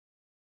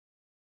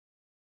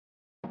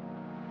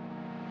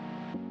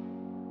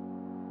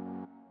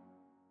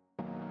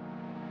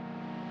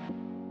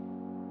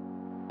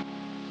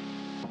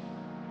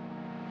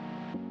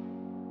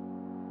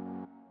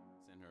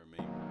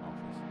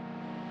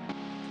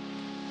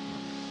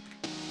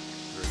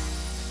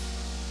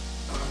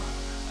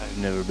I've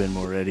never been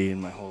more ready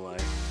in my whole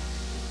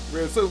life.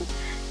 Red suit.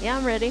 Yeah,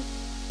 I'm ready.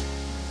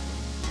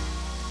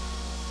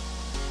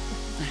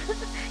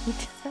 You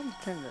just had to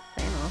turn the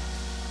fan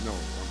off. No, I'm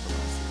talking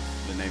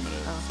about The name of the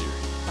Oh.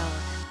 series. Oh,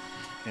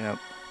 Yep.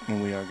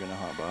 And we are gonna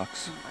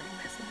hotbox. I'm already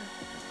messing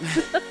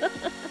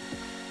up.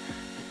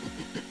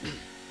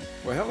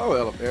 Well, hello,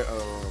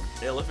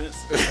 Elephants. elephants.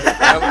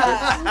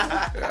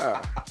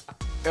 Yeah.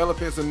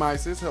 Elephants and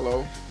mices,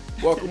 hello.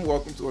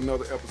 Welcome to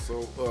another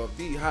episode of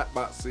the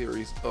Hotbox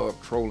series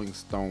of Trolling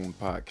Stone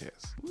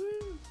Podcast.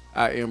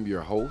 I am your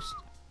host,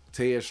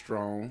 Ted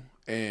Strong,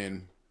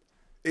 and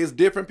it's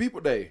Different People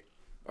Day.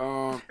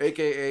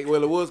 AKA,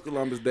 well, it was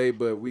Columbus Day,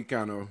 but we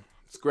kind of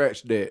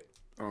scratched that.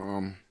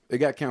 It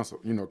got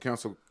canceled. You know,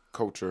 cancel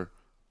culture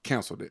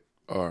canceled it,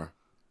 or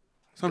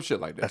some shit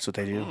like that. That's what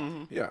they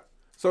do. Yeah.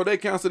 So they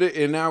canceled it,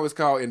 and now it's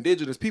called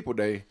Indigenous People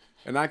Day.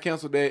 And I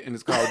canceled that, and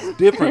it's called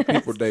Different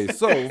People Day.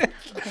 So, as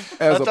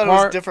I a thought it was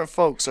part, different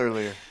folks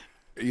earlier.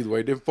 either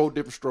way, different folk,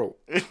 different stroke.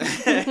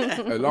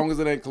 As long as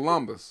it ain't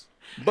Columbus.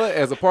 But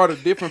as a part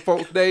of Different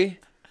Folks Day,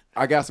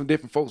 I got some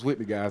different folks with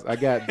me, guys. I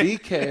got the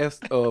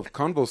cast of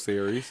Convo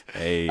Series.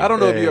 Hey. I don't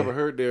know if you Hey. ever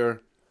heard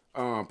their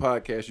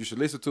podcast. You should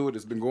listen to it.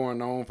 It's been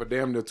going on for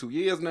damn near 2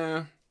 years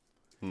now.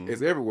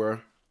 It's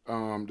everywhere.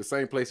 The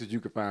same places you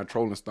can find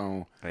Trolling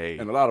Stone Hey.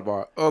 and a lot of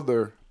our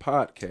other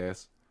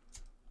podcasts.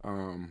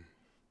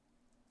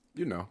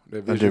 You know,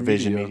 that Under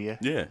Vision Media.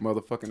 Yeah.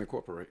 motherfucking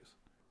incorporates.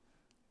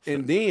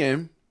 And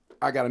then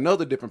I got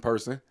another different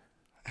person,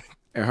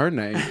 and her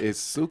name is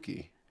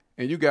Suki.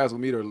 And you guys will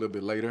meet her a little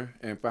bit later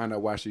and find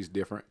out why she's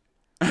different.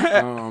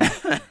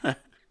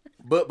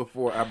 But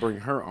before I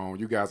bring her on,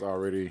 you guys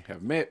already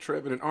have met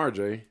Trevin and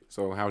RJ.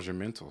 So how's your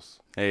mentals?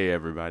 Hey,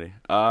 everybody.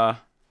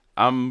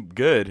 I'm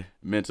good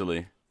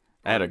mentally.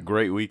 I had a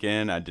great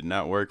weekend. I did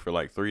not work for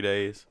like 3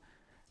 days.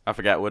 I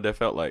forgot what that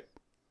felt like.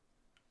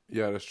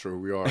 Yeah, that's true.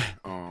 We are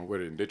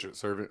what indentured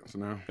servants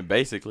now.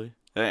 Basically.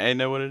 Ain't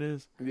that what it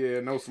is?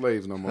 Yeah, no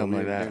slaves no more. Something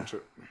We like that.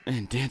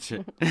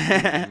 indentured.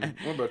 Indenture.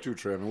 What about you,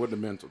 Trevin? What the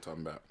mental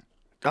talking about?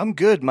 I'm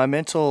good. My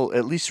mental,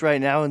 at least right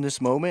now in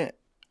this moment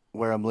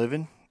where I'm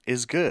living,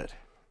 is good.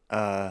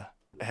 I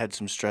had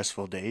some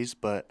stressful days,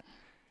 but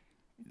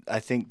I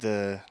think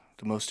the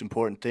most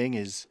important thing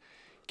is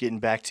getting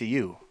back to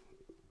you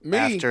Me?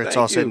 after it's Thank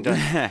all said you. and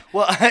done.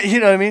 Well, you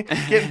know what I mean?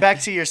 Getting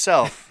back to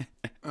yourself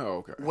Oh,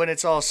 okay. when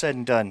it's all said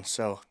and done.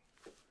 So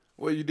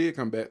Well, you did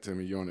come back to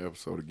me. You're on the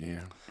episode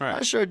again. I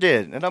Right. sure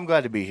did, and I'm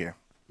glad to be here.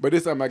 But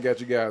this time I got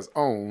you guys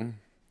on,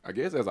 I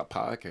guess, as a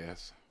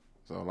podcast.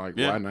 So, like,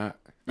 Yeah. why not?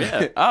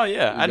 Yeah. Oh,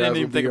 yeah. You I guys didn't will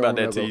even think be about on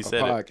that as till a you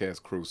said it.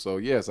 podcast crew. So,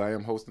 yes, I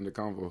am hosting the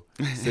Convo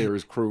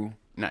Series crew.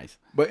 Nice.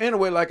 But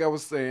anyway, like I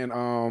was saying,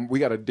 we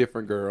got a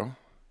different girl,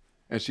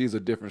 and she's a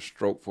different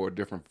stroke for a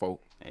different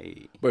folk.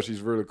 Hey. But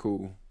she's really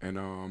cool, and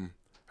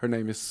her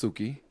name is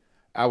Suki.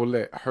 I will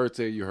let her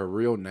tell you her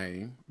real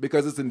name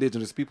because it's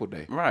Indigenous People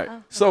Day. Right.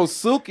 So,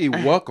 Suki,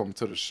 welcome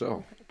to the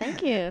show.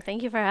 Thank you.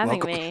 Thank you for having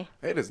me.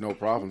 Hey, there's no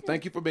problem.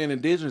 Thank you for being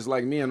Indigenous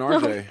like me and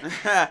RJ.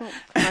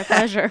 My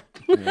pleasure.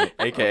 Yeah,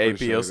 AKA I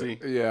appreciate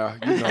PLC. it. Yeah,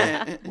 you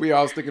know, we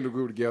all stick in the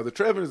group together.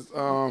 Trevor's,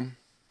 I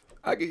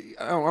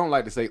don't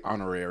like to say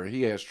honorary.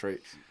 He has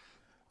traits.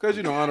 Because,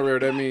 you know, honorary,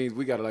 that means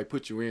we got to, like,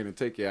 put you in and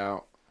take you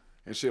out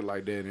and shit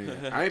like that.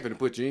 And I ain't finna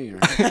put you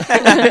in.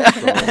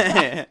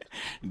 So,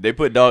 They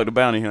put Dog the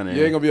Bounty Hunter in.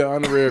 you ain't going to be an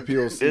honorary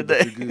POC, Did but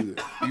they? you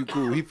good. You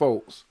cool. He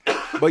folks.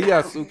 But,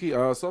 yeah,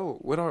 Suki, so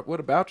what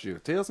about you?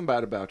 Tell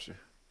somebody about you.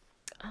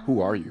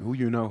 Who are you? Who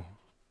you know?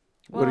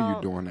 What are you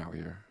Well, doing out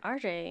here?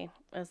 RJ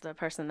is the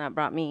person that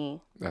brought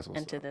me That's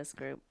what's into up. this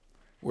group.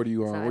 Where do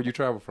you So where you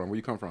travel from? Where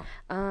you come from?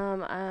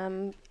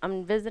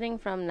 I'm visiting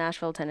from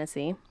Nashville,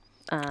 Tennessee.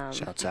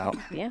 Shouts out.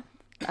 Yeah.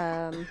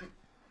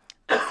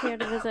 Just here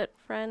to visit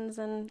friends,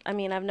 and I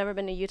mean, I've never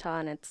been to Utah,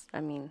 and it's, I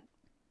mean,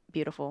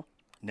 beautiful.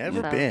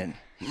 Never So- been.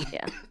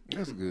 Yeah.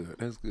 That's good.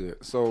 That's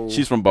good. So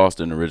She's from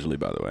Boston originally,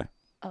 by the way.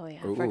 Oh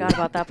yeah, Ooh. forgot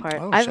about that part.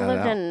 Oh, I've shout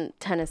lived out. in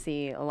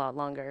Tennessee a lot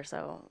longer,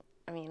 so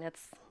I mean,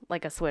 it's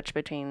like a switch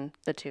between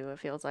the two. It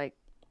feels like,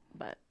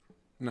 but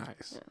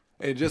nice.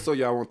 And just so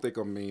y'all won't think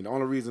I'm mean, the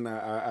only reason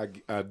I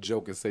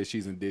joke and say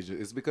she's indigenous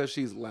is because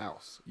she's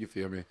Laos. You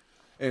feel me?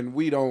 And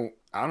we don't.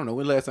 I don't know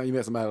when the last time you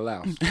met somebody in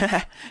Laos.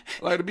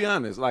 Like, to be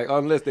honest, like,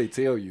 unless they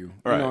tell you, you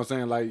Right. know what I'm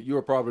saying? Like,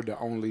 you're probably the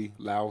only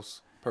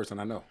Laos person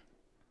I know.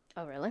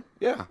 oh really?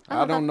 Yeah,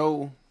 I don't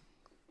know.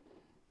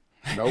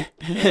 Nope.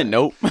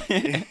 Nope. Now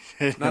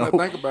that I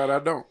think about it, I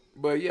don't.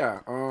 But yeah,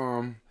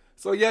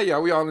 so yeah,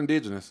 we all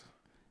indigenous.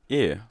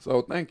 Yeah.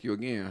 So thank you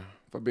again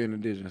for being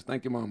indigenous.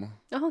 Thank you, Mama.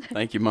 Oh, okay.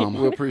 Thank you, We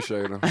Mama.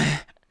 appreciate her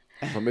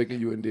for making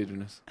you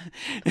indigenous.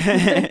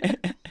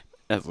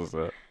 That's what's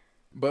up.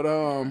 But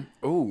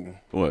ooh,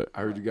 What?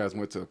 I heard you guys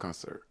went to a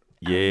concert.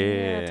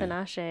 Yeah.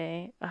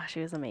 Tinashe. Oh,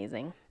 she was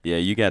amazing. Yeah,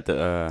 you got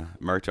the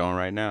merch on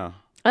right now.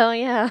 Oh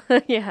yeah,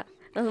 yeah.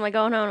 That's my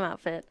going home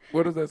outfit.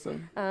 What does that say?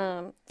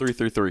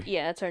 333.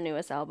 Yeah, it's her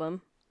newest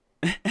album.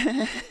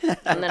 And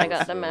then I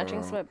got the matching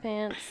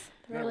sweatpants.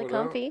 They're really what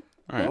up? comfy.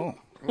 All right. Oh,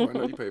 Oh, I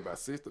know you paid about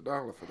 $60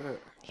 for that.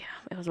 Yeah,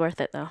 it was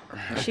worth it though.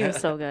 She was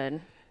so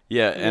good.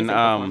 Yeah, Amazing and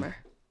performer.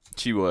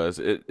 She was.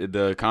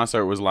 The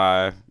concert was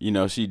live. You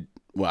know,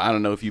 I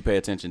don't know if you pay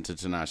attention to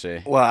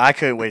Tinashe. Well, I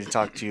couldn't wait to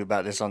talk to you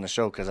about this on the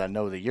show because I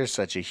know that you're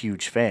such a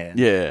huge fan.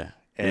 Yeah.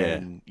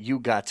 And you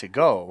got to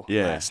go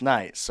Yeah. last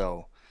night,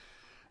 so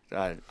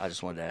I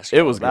just wanted to ask you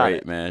It was about great,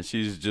 it. man.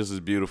 She's just as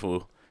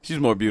beautiful. She's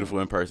more beautiful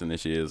in person than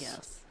she is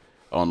Yes.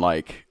 on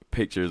like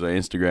pictures or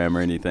Instagram or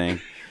anything.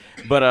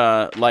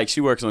 But like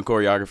she works on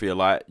choreography a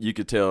lot. You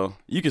could tell,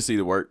 you can see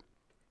the work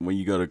when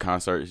you go to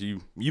concerts.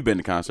 You've been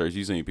to concerts,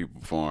 you've seen people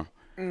perform.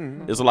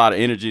 There's a lot of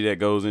energy that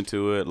goes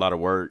into it, a lot of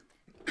work.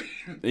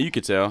 You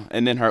could tell.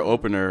 And then her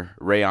opener,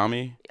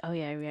 Rayami, Oh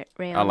yeah,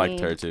 Ray. I liked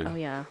her, too. Oh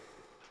yeah.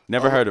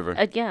 never heard of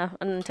her. Yeah,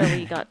 until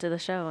we got to the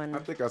show, and I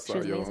think I she saw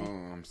was your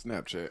amazing.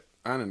 Snapchat.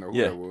 I didn't know who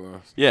Yeah. that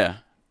was. Yeah,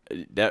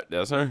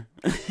 that's her.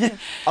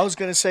 I was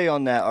gonna say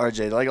on that,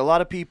 RJ, like a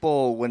lot of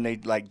people when they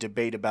like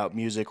debate about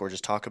music or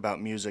just talk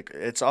about music,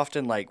 it's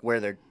often like where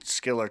their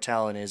skill or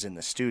talent is in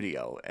the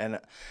studio. And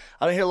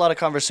I don't hear a lot of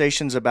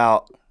conversations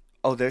about,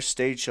 oh, their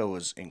stage show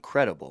was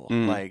incredible.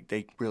 Like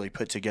they really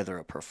put together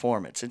a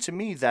performance. And to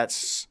me,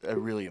 that's a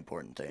really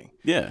important thing,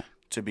 Yeah,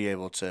 to be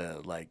able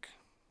to like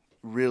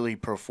really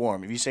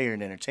perform. If you say you're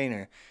an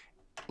entertainer,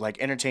 like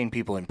entertain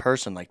people in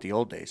person like the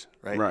old days,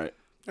 right? right.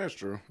 That's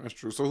true. That's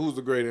true. So who's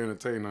the great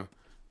entertainer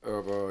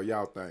of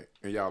y'all think,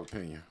 in y'all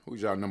opinion?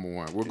 Who's y'all number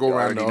one? We'll go You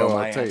around the already know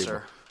my table.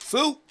 answer.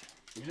 Sue.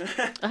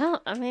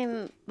 I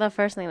mean, the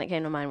first thing that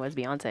came to mind was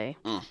Beyonce.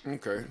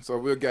 Okay, so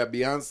we got Not a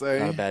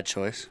Beyonce. bad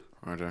choice.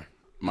 Okay.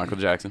 Michael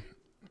Jackson.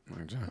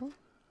 Michael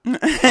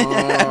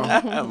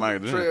Michael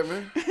Jackson.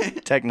 Trevor.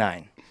 Tech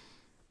Nine.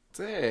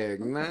 Tag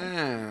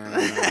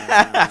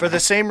 9. For the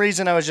same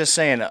reason I was just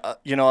saying, a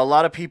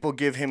lot of people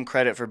give him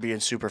credit for being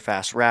super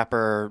fast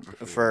rapper,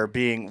 for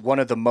being one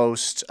of the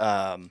most,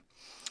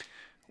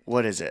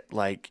 what is it?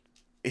 Like,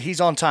 he's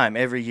on time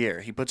every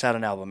year. He puts out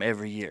an album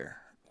every year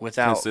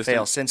without Consistent?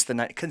 fail since the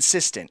night.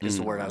 Consistent is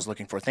the word I was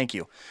looking for. Thank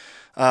you.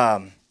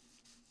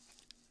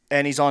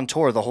 And he's on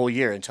tour the whole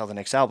year until the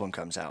next album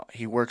comes out.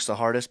 He works the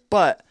hardest,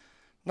 but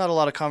not a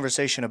lot of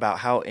conversation about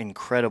how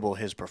incredible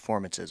his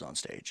performance is on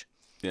stage.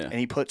 Yeah, And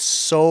he puts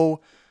so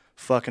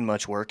fucking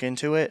much work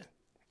into it.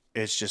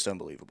 It's just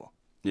unbelievable.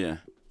 yeah.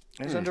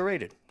 And it's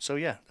underrated. So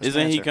yeah. that's my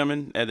Isn't he answer.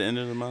 coming at the end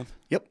of the month?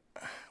 Yep.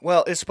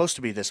 Well, it's supposed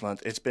to be this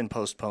month. It's been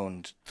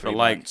postponed For 3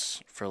 like-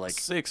 months. For like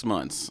 6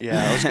 months.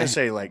 yeah, I was gonna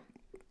say like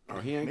Oh,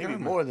 he ain't maybe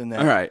coming. more than that.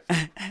 All right.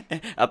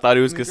 I thought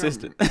he was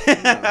consistent.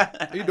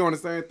 He doing the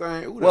same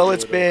thing. Who that Well, girl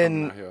it's that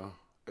been, coming out here?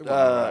 It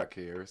wasn't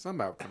Carey.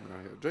 Somebody coming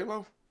out here.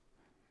 J-Lo?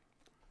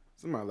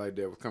 Somebody like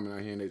that was coming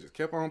out here and they just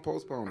kept on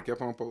postponing.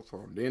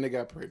 Then they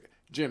got pregnant.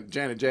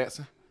 Janet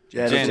Jackson.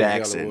 Janet Janet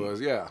Jackson.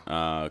 was, yeah.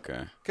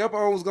 Okay. Kept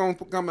on was going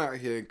to come out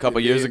here. Couple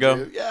and years then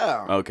ago? just-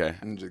 yeah. Okay.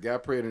 And just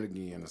got pregnant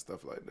again and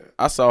stuff like that.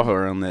 I saw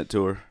her on that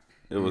tour.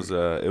 It was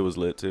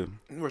lit too.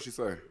 What she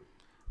say?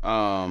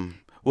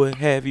 What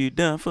have you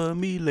done for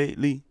me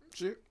lately?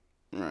 Shit.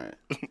 Right.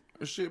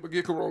 Shit, but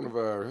get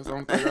coronavirus. That's the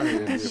only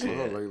thing I had for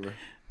her lately.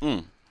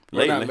 Well,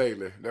 Lately. not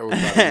lately. That was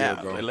about a year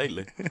ago.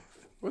 Lately.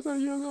 Was that a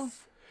year ago?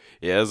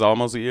 Yeah, it's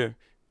almost a year.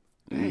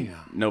 Damn.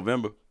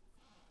 November.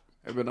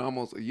 It's been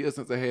almost a year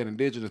since I had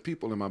indigenous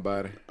people in my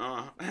body.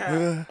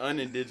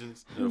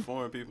 Unindigenous,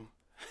 foreign people.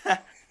 Like,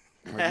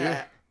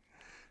 yeah.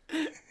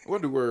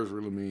 What do words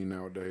really mean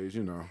nowadays?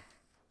 You know.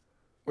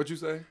 What you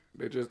say?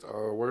 They just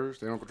words.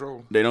 They don't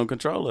control. They don't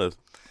control us.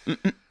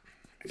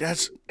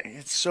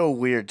 It's so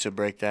weird to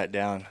break that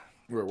down.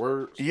 What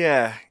words?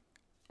 Yeah.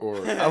 Or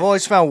I've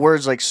always found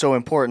words like so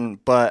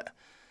important, but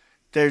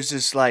there's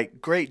this like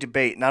great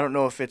debate, and I don't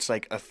know if it's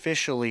like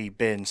officially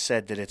been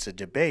said that it's a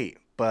debate,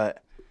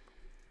 but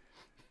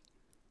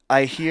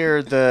I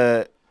hear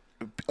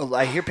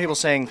people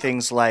saying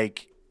things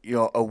like,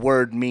 a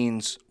word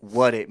means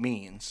what it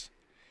means.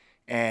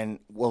 And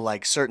well,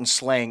 like certain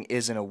slang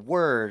isn't a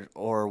word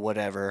or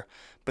whatever,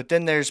 but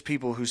then there's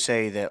people who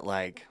say that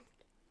like,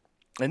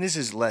 and this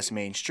is less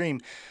mainstream,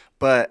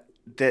 but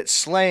that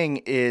slang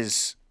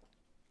is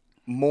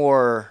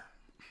more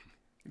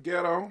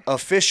ghetto.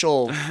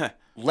 official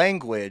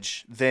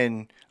language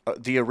than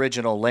the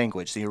original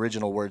language, the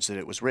original words that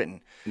it was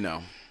written.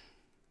 No.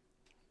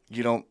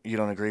 You don't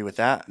agree with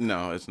that?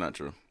 No, it's not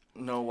true.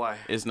 No, why?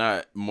 It's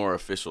not more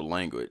official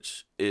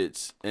language.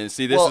 This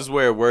Well- is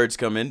where words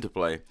come into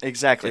play.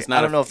 Exactly. It's not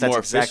I don't know if that's more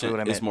exactly efficient, what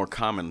I meant. It's more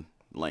common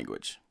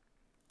language.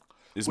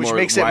 It's Which more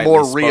makes it widely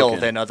more real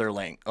spoken. than other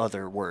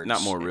words.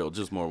 Not more real,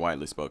 just more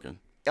widely spoken.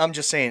 I'm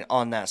just saying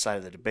on that side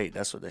of the debate,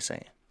 that's what they're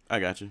saying. I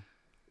got you.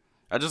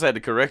 I just had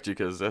to correct you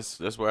because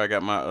that's where I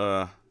got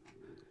my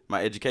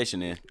my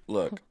education in.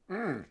 Look,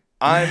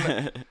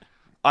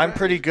 I'm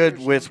pretty good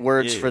with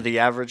words Yeah. for the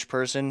average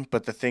person,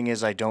 but the thing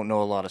is, I don't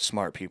know a lot of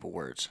smart people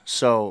words.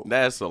 So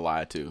That's a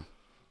lie too.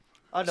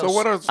 I know. So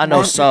what are I know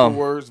smart some. people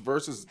words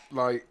versus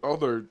like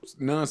other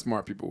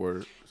non-smart people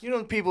words? You know,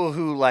 the people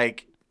who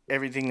like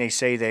everything they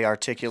say they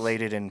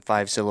articulated in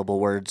 5-syllable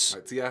words.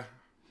 Like T.I.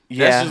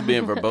 Yeah. That's just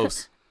being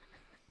verbose.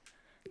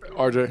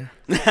 RJ.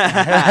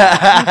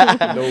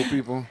 Those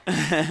people.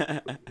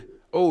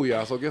 Oh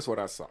yeah. So guess what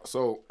I saw?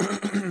 So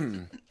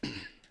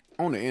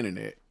on the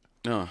internet,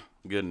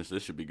 Goodness,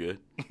 this should be good.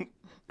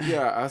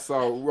 Yeah, I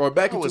saw. Well,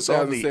 back I in was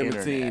on the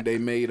 2017, internet. they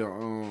made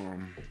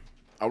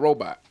a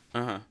robot.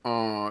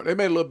 They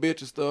made a little bitch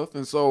and stuff,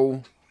 and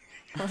so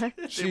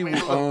she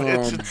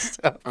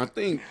I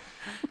think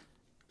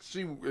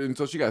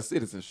she got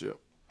citizenship.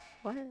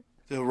 What?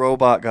 The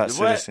robot got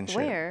What? citizenship.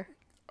 Where?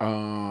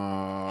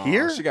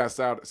 Here? She got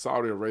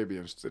Saudi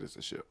Arabian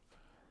citizenship,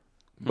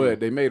 but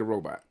they made a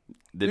robot.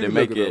 Did You they can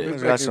make look it up. it?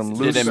 It's Got back some in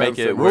loose Did they make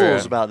it 2017. where-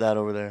 rules about that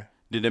over there.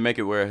 Did they make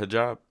it wear a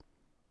hijab?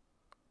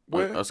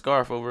 What? A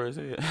scarf over his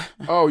head?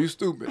 Oh, you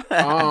stupid.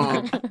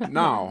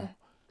 No,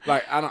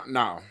 like I don't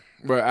know,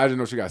 but I just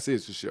know she got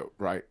citizenship,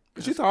 right?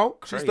 She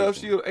talk, she stuff,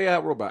 she an AI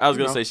robot. I was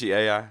you gonna know? say she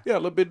AI. Yeah, a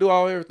little bit do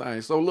all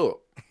everything. So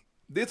look,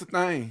 this the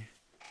thing.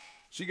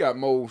 She got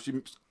more. She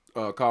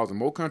causing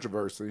more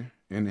controversy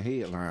in the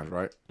headlines,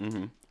 right?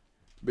 Mm-hmm.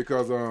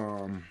 Because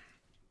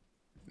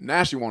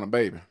now she want a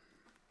baby.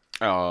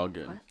 Oh,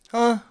 good.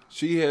 Huh?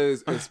 She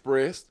has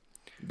expressed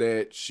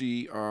that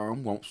she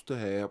wants to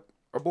have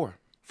a boy.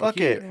 Fuck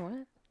it. What?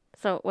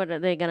 So what are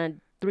they gonna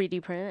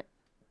 3D print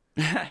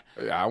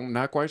I'm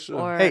not quite sure.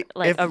 or Hey,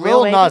 like if a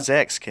real Lil baby? Nas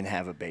X can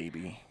have a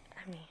baby,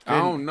 I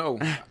don't know.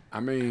 I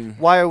mean,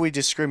 why are we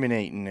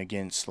discriminating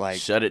against like?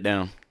 Shut it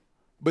down.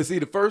 but see,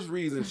 the first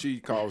reason she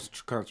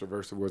caused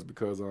controversy was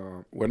because,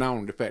 well, not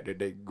only the fact that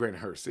they granted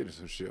her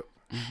citizenship,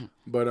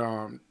 but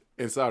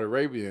in Saudi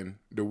Arabia,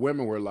 the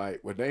women were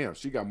like, well, damn,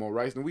 she got more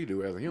rights than we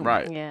do as a human.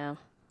 Right. Yeah.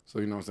 So,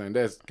 you know what I'm saying?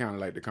 That's kind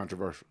of like the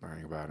controversial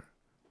thing about it.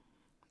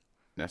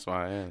 That's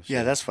why I asked.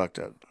 Yeah, that's fucked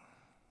up.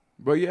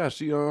 But yeah,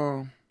 she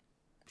want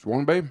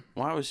a baby.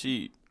 Why was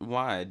she?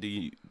 Why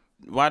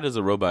does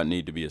a robot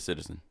need to be a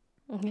citizen?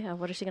 Yeah.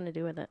 What is she gonna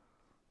do with it?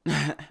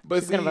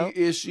 But She's gonna vote?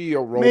 is she a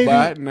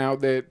robot now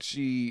that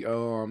she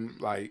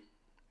like?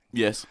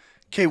 Yes.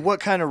 Okay, what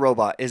kind of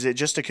robot? Is it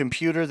just a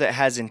computer that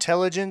has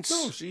intelligence?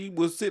 No, she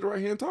would sit right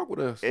here and talk with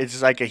us.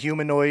 It's like a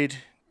humanoid.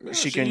 Yeah,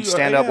 she she can a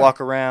stand up, AI.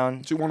 walk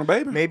around. She want a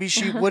baby. Maybe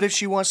she. What if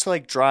she wants to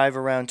like drive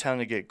around town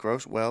to get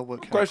gross? Well, what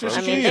kind of Question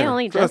groceries? I mean, they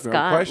only Trust just me,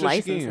 got question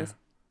she can. licenses.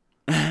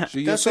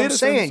 She a That's what I'm citizen,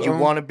 saying. You so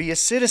want to be a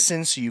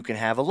citizen so you can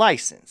have a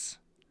license.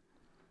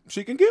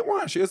 She can get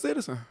one. She a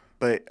citizen.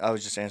 But I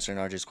was just answering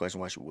RJ's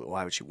question.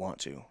 Why would she want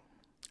to?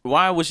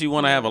 Why would she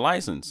want to have a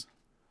license?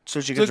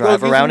 So she To could go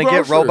drive get around some and get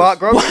groceries.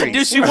 robot Why groceries.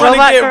 does she want to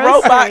Robot get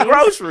robot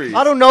groceries. groceries?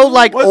 I don't know,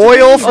 like What you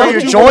oil mean? for What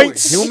your you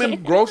joints. want?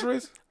 Human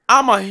groceries?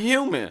 I'm a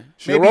human.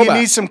 She a Maybe you robot.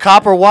 need some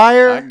copper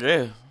wire. I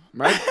guess.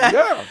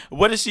 Yeah,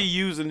 What is she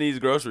using these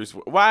groceries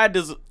for? Why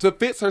does to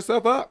fix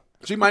herself up.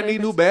 She might need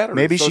new batteries.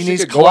 Maybe so she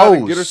needs could go out and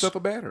clothes. get herself a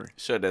battery.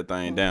 shut that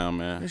thing down,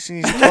 man? She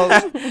needs clothes.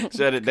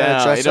 Shut it Gotta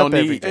down. dress It don't up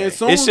every need. day. And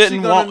soon It shouldn't she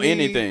gonna want need-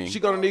 anything. She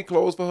gonna need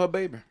clothes for her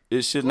baby.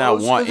 It should not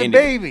Clothes want for the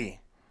anything. baby.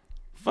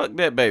 Fuck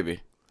that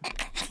baby.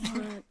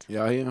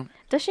 Yeah, I am.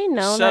 Does she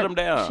know Shut that 'em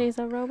down. she's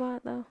a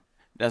robot though?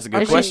 That's a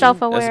good Is she question.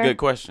 self-aware? That's a good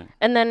question.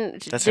 And then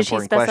That's did an she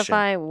important question.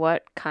 specify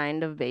what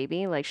kind of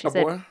baby? Like she A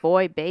said boy?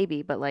 boy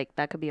baby, but like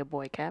that could be a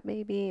boy cat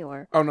baby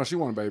or Oh no, she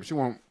want a baby. She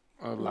want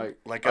like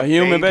Like A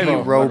human baby?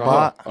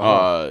 robot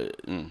her.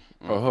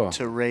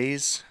 to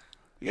raise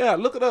Yeah,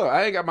 look it up.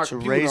 I ain't got my to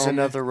computer raise on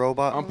me. another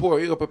robot. I'm poor.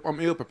 I'm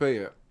ill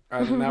prepared.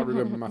 I did not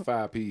remember my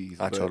 5 P's.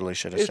 I but totally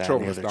should have it's sat in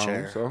Trolling the other Stone,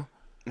 chair.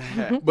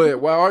 So. But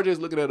while RJ's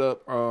looking that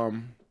up,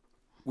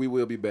 we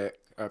will be back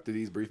after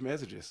these brief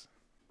messages.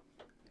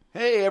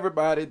 Hey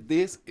everybody,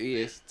 this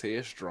is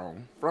Ted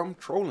Strong from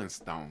Trolling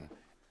Stone,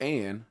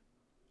 and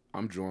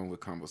I'm joined with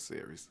Combo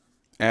Series.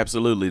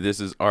 Absolutely. This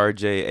is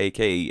RJ,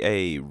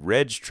 aka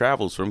Reg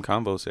Travels from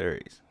Combo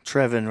Series.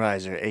 Trevin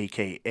Reiser,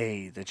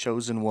 a.k.a. The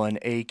Chosen One,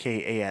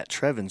 a.k.a. at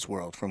Trevin's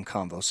World from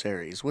Combo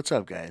Series. What's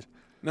up, guys?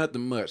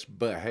 Nothing much,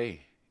 but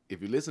hey,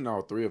 if you listen to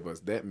all three of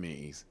us, that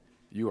means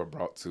you are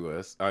brought to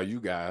us, you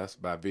guys,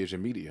 by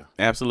Vision Media.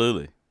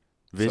 Absolutely.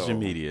 Vision So-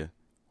 Media.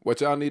 What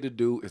y'all need to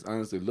do is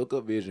honestly look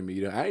up Vision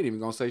Media. I ain't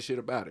even gonna say shit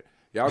about it.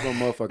 Y'all gonna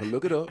motherfucking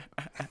look it up.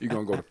 You're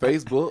gonna go to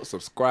Facebook,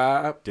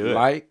 subscribe, Do it.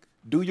 like,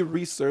 do your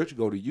research,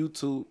 go to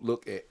YouTube,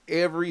 look at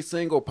every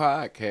single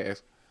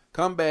podcast.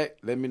 Come back,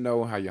 let me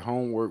know how your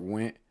homework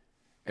went,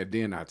 and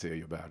then I'll tell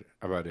you about it.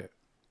 How about that?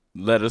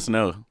 Let us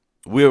know.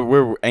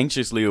 We're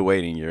anxiously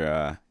awaiting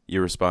your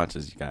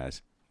responses, you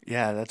guys.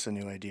 Yeah, that's a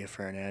new idea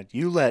for an ad.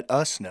 You let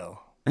us know.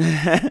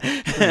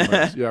 Pretty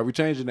much. Yeah, we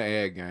changing the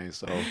ad game,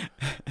 so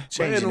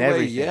Changing But anyway,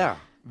 everything. Yeah.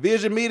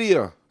 Vision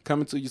Media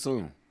coming to you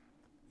soon.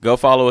 Go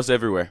follow us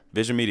everywhere.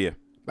 Vision Media.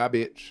 Bye,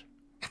 bitch.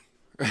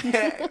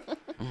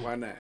 Why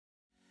not?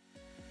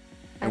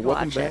 I'd And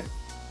welcome watch back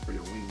it. for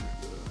your wings.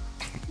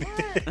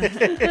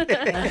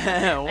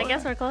 I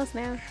guess we're close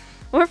now.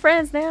 We're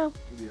friends now.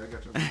 Yeah, I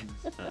got your wings.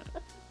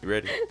 You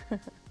ready?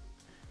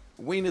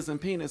 Wieners and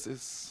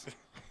penises.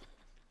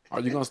 Are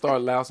you gonna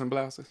start lousing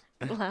blouses?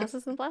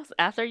 Blouses and blouses.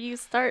 After you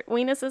start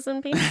weenuses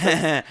and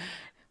penises.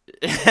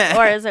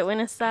 Or is it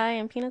weenus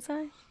and penis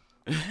eye?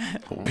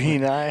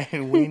 P9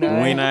 and Weenine.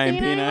 Weenine and Weenine,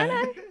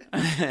 P9.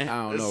 I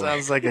don't That know.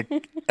 sounds like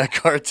a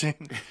cartoon.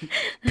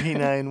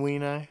 P9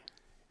 Weenine.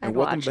 And I'd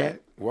welcome watch back.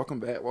 it.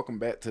 Welcome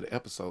back to the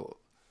episode.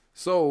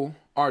 So,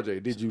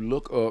 RJ, did you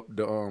look up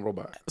the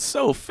robot?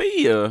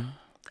 Sophia.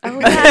 Oh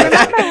yeah, I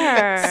remember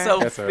her. That's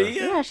her. Sophia.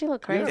 Yeah, she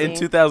looked crazy. In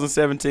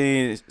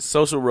 2017,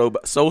 social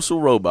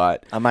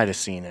robot I might have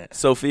seen it.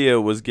 Sophia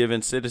was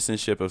given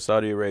citizenship of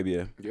Saudi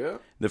Arabia. Yeah.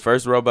 The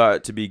first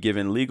robot to be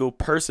given legal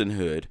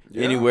personhood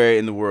Yeah. anywhere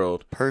in the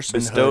world. Personhood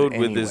Bestowed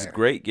with this anywhere.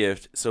 great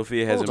gift,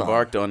 Sophia has Hold on.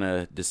 embarked on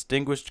a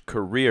distinguished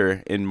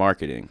career in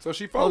marketing. So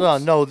she Hold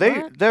folks. on, no,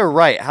 What? they're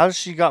right. How's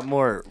she got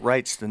more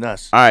rights than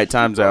us? All right,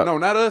 time's out. No,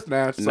 not us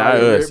now. Not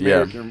us,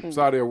 yeah.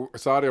 Saudi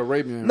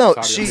Arabian. No,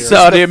 Saudi she's American. the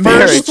Saudi first-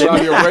 American.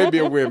 Saudi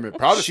Arabian women.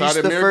 Probably She's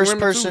Saudi the American first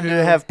women person too, to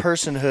yeah. have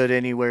personhood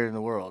anywhere in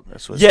the world.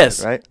 That's what it Yes,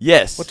 said, right?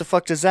 yes. What the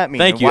fuck does that mean?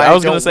 Thank And you. why I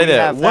was going to don't say we that.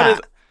 have What is?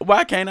 that?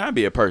 Why can't I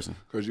be a person?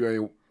 Because you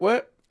ain't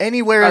what?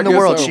 Anywhere I in the guess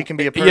world, so. she can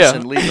be a Yeah.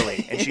 person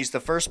legally, and she's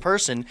the first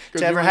person 'Cause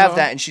to ever you have know,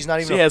 that, and she's not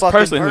even she a has fucking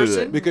personhood.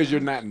 person. Because you're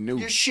not new.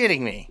 You're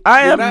shitting me.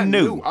 I You're am not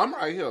new. I'm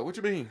right here. What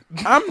you mean?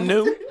 I'm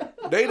new.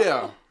 They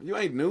there. You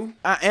ain't new.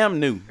 I am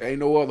new. Ain't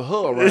no other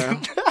her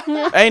around.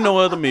 Ain't no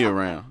other me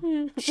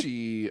around.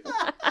 She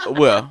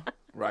Well,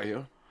 right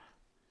here.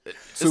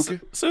 Suki,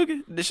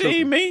 Suki, she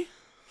ain't me.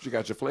 she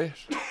got your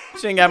flesh.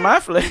 She ain't got my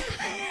flesh.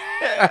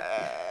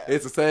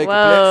 It's the same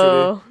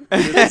Whoa.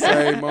 complexity. It's the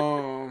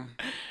same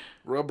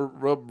rubber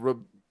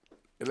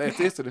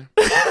elasticity.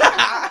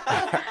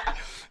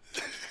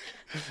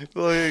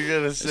 Well, you're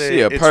gonna say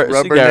She a it's she got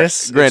rubberness.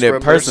 it's granted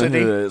rubbersity.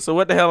 personhood. So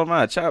what the hell am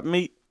I? Chopped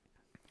meat?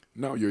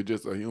 No, you're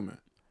just a human.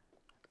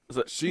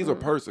 So- She's a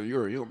person.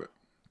 You're a human.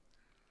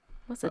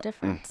 What's the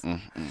difference?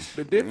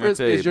 The difference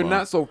tell you, is you're boy.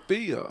 not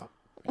Sophia.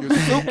 You're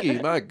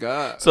Suki. My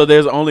God. So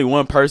there's only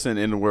one person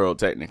in the world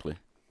technically,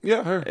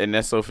 Yeah, her. and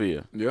that's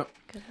Sophia. Yep.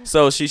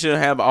 So she should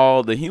have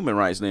all the human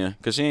rights then,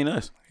 cause she ain't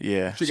us.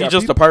 Yeah. She She got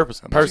just a people.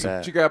 person.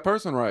 that. She got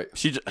person right.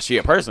 She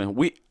a person.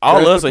 We all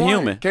That's us the are point.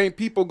 human. Can't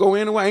people go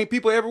anywhere? Ain't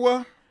people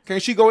everywhere?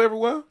 Can't she go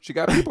everywhere? She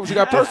got people. She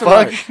got person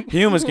Fuck. right.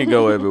 Humans can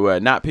go everywhere,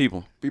 not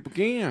people. People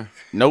can.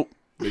 Nope.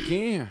 They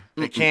can.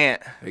 They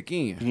can't. They You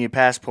can. need a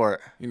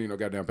passport. You need no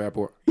goddamn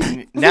passport.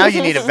 Now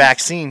you need a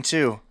vaccine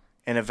too,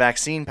 and a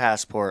vaccine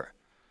passport.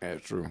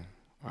 That's true.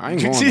 I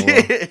ain't going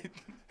nowhere.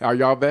 Are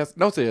y'all vaccinated?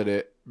 Don't say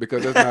that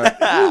because that's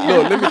not.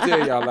 Look, let me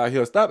tell y'all out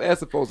here. Stop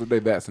asking folks if they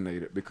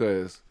vaccinated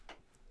because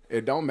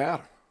it don't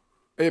matter.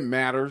 It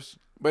matters,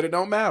 but it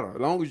don't matter as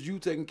long as you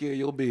taking care of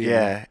your business.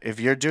 Yeah, if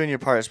you're doing your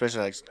part,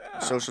 especially like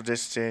social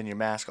distancing, your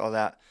mask, all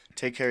that,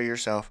 take care of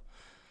yourself.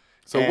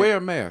 So And- wear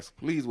a mask.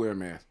 Please wear a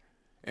mask.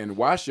 And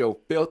wash your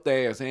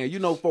filthy ass hand. You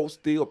know folks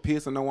still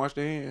piss and don't wash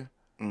their hand.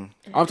 I'm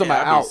talking Yeah,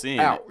 I be about seeing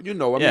out. You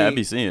know, I Yeah, I mean,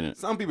 be seeing it.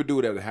 some people do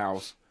it at the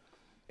house.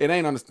 It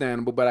ain't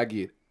understandable, but I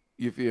get it.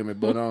 You feel me?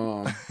 But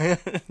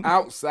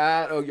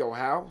outside of your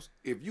house,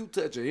 if you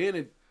touch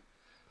any,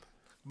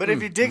 But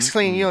if your dick's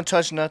clean, you don't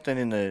touch nothing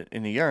in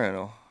the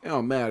urinal. it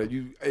don't matter.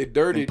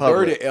 Dirty In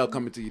public. air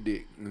coming to your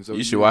dick. And so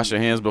You should wash your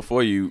hands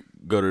before you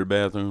go to the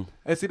bathroom.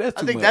 And see, that's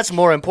too I think much. that's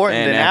more important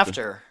And than after.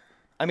 after.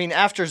 I mean,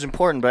 after is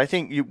important, but I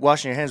think you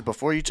washing your hands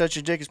before you touch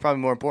your dick is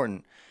probably more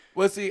important.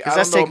 Well, see, I 'Cause don't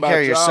that's know taking about care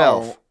of y'all.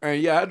 yourself.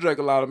 And yeah, I drank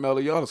a lot of Mellow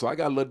Yellow, so I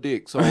got a little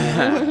dick. So,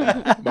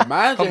 but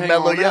mine just hang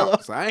Mellow on Yellow.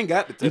 out, so I ain't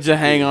got to touch You just the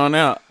hang dick. on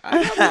out.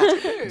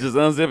 Just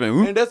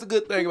unzipping. And that's a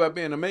good thing about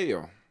being a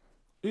male.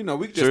 You know,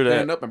 we can just True that.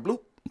 stand up and bloop.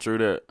 True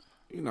that.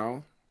 You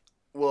know.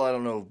 Well, I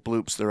don't know if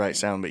bloop's the right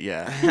sound, but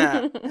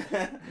yeah.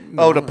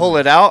 Oh, to pull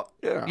it out?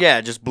 Yeah.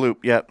 Yeah, just bloop.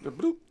 Yep. The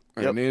bloop.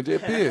 Yep. And then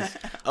just piss.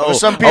 For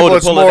some people, to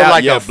it's pull more it out,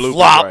 like yeah, a bloop is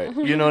flop. right.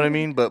 You know what I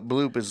mean? But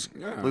bloop is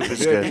Yeah. bloop is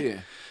Yeah, good. yeah.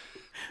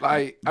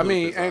 Like, I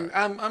mean, and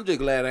I'm just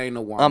glad I ain't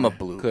no woman. I'm a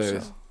bloop,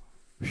 Because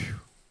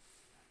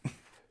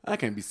I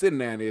can't be sitting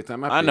down every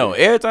time I I know. piss.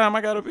 Every time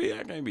I gotta pee,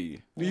 I can't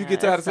be. Do you Yeah, get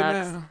tired of it sitting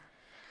sucks. down?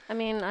 I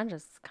mean, I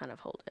just kind of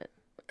hold it.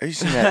 Have you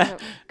seen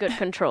that? Good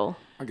control.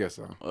 I guess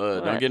so.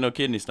 Don't What? get no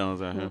kidney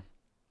stones out here.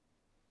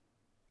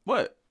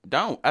 What?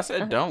 Don't. I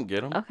said don't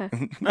get them. Okay.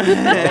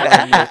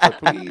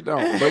 Please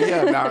don't. But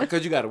yeah, now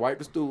because you got to wipe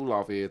the stool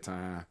off every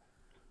time,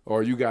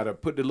 or you got to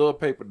put the little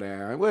paper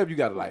down. Well, you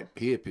got to like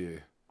pee.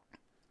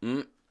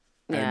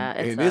 Yeah,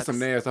 and it there's sucks. some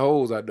nasty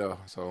holes out there.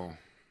 So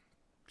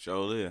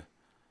Sure is.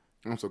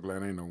 I'm so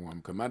glad I ain't no woman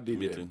because my dick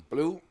Me is too.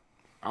 blue.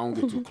 I don't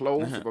get too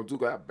close. If I'm too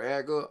close, I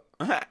bag up.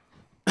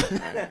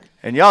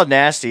 And y'all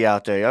nasty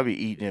out there. Y'all be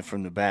eating it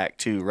from the back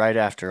too, right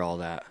after all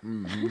that.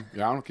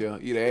 Yeah, I don't care.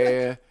 Eat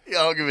ass.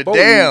 Y'all don't give a Folk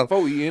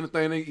damn. eat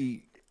anything they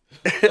eat.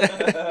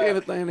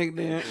 Anything they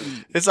damn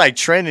eat. It's like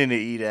trending to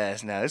eat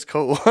ass now. It's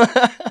cool.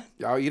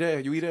 Y'all eat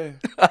ass? You eat ass?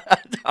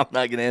 I'm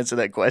not gonna answer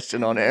that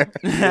question on air.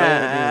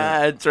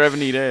 Trevor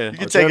need ass. You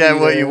can take that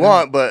what you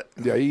want, but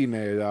Yeah, eating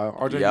ass,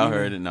 y'all. RJ Y'all eating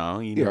heard ass? it. No,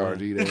 you He know. hard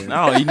to eat ass.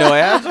 No, you know.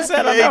 I just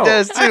said I he know.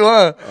 does too,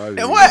 huh?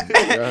 RJ What? eat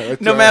ass. Yeah,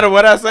 that's No y'all. matter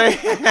what I say,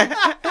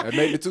 That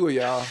made the two of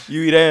y'all.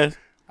 you eat ass.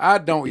 I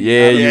don't eat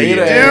Yeah, ass. you you eat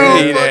do.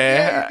 ass. You eat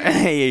ass.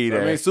 You eat I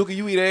mean, ass. Suki,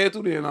 you eat ass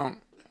too then, don't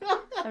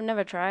I've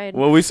never tried.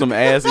 Well, we some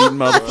ass eating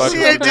motherfuckers.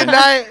 She ain't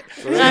deny it.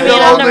 I You're mean, the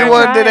I've only never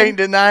one that tried. ain't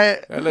deny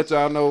it. I let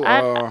y'all know.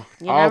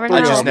 You all never three know.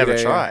 of I just them never eat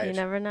ass. tried. You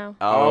never know.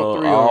 All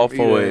three of all them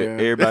four. eat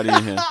ass. Everybody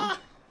in here.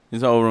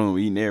 This whole room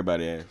eating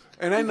everybody ass.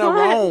 And ain't nothing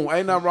wrong.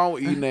 Ain't nothing wrong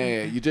with eating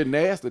ass. You just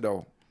nasty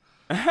though.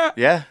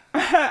 Yeah.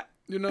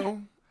 You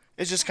know.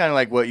 It's just kind of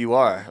like what you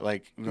are.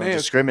 Like, you don't Nasty.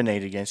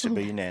 discriminate against it,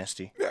 but you're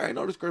nasty. Yeah, ain't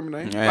no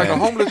discrimination. Yeah. Like a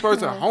homeless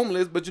person,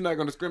 homeless, but you're not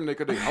gonna discriminate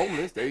because they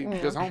homeless. They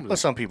just Well, homeless.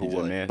 some people You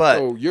just would. nasty. But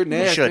So you're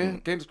nasty.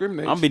 shouldn't. Can't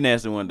discriminate. I'm gonna be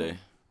nasty one day.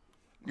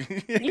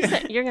 You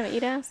said you're gonna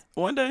eat ass?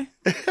 One day.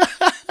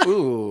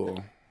 Ooh.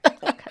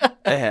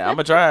 Yeah, I'm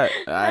gonna try it.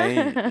 I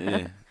ain't.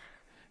 Yeah.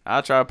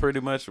 I'll try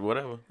pretty much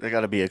whatever. they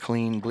got to be a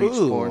clean, bleached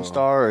Ooh. porn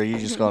star, or are you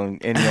just going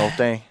any old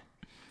thing?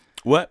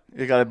 What?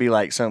 It got to be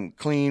like some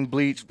clean,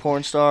 bleached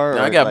porn star.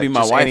 I or gotta like be my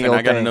just wife, any and I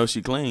old gotta thing? know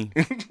she clean,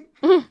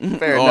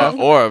 Fair enough.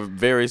 or a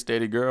very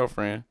steady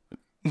girlfriend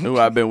who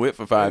I've been with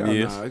for 5 Hell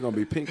years. Nah, it's gonna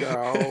be pink eye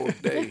all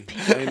day.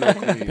 Ain't no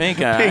queen.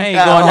 Pink eye. Pink I ain't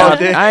eye going all down.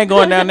 day. I ain't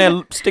going down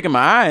there sticking my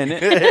eye in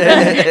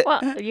it.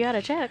 Well, you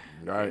gotta check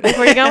Right.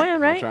 before you go in,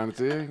 I'm right? trying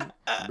to tell you.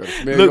 Better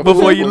smell Look your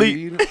before food you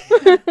leave. eat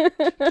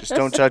it. Just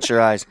don't touch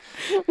your eyes.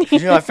 You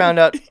know, I found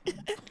out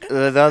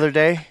the other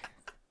day,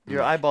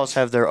 your eyeballs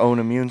have their own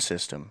immune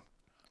system.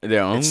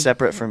 Their own. It's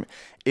separate from.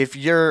 If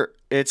you're,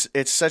 it's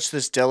such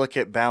this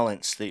delicate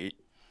balance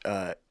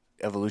that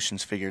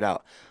evolution's figured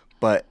out.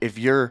 But if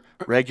your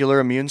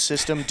regular immune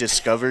system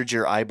discovered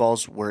your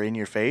eyeballs were in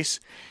your face,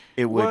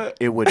 it would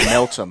What?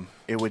 melt them.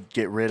 It would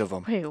get rid of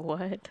them. Wait,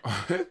 what?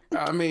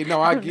 I mean,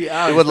 no, I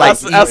get. It would like I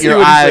eat see your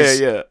what he eyes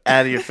said, yeah.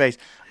 out of your face.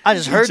 I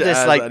just heard your this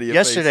eyes like out of your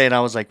yesterday, face. and I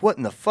was like, "What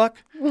in the fuck?"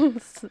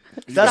 That's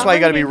Stop why you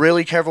got to be bringing-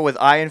 really careful with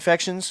eye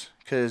infections,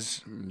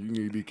 cause You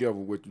need to be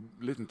careful what you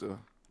listen to.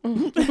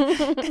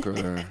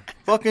 'Cause,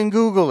 fucking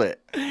Google it.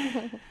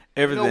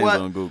 Everything's what?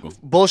 on Google.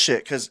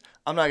 Bullshit, because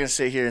I'm not going to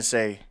sit here and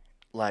say,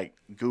 like,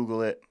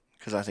 Google it,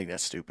 because I think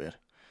that's stupid.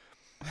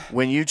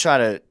 When you try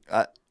to,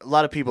 a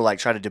lot of people, like,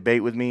 try to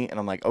debate with me, and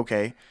I'm like,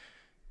 okay,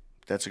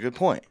 that's a good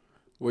point.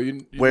 well, you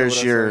know Where's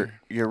what I your say?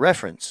 your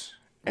reference?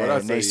 What I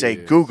And they say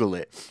say, is- Google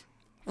it.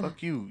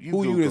 Fuck you. You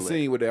Who you Google done it.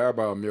 seen with their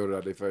eyeball melted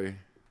out their face?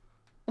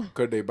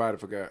 Because their body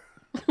forgot.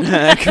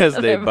 Because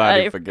their Their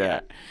body body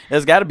forgot.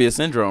 There's got to be a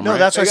syndrome, No, right?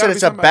 that's why I There said gotta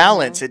it's be a somebody-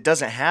 balance. It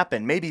doesn't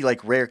happen. Maybe,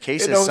 like, rare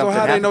cases, So something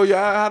how they happens. know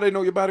how they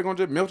know your body gonna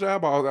just melt your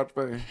eyeballs out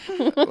the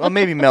face? Well,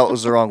 maybe melt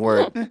was the wrong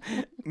word.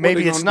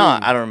 Maybe they it's gonna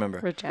not. do? I don't remember.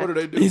 What do Reject.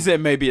 they do? He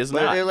said maybe it's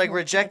But not. they like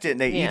reject it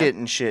and they eat Yeah. it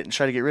and shit and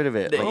try to get rid of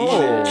it. Like,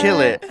 Oh.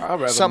 kill it. I'd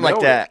rather Something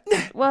like melt that.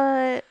 it.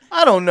 What?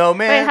 I don't know,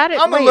 man. how did-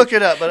 I'm gonna wait, look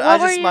it up, but what I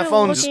were just my you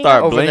phone's looking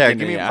Start over there. blinking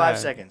Give me in 5 your eye.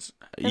 seconds.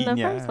 In the Eating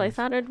your first eyes. place,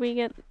 how did we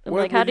get?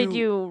 What Like, how were did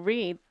you- you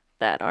read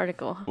that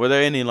article? Were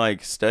there any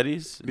like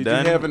studies Did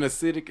done? you have an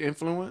acidic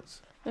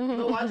influence?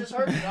 No, I just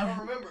heard it. I don't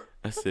remember.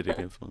 Acidic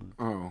influence.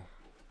 Oh.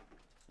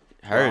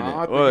 Heard Well, I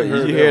it. think Well, you heard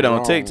you that hear it on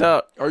wrong.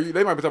 TikTok. Or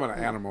they might be talking about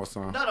an animal or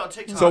something. Not on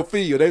TikTok.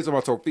 Sophia. They was talking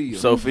about Sophia.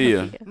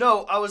 Sophia.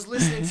 No, I was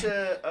listening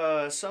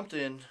to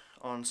something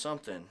on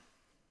something.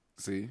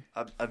 See?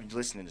 I've been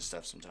listening to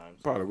stuff sometimes.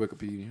 Probably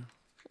Wikipedia.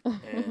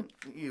 And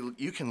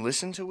you can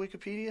listen to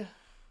Wikipedia?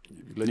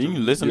 Let You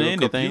can listen to your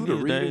anything computer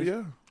these read it, days.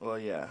 yeah. Well,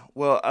 yeah.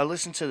 Well, I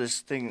listen to these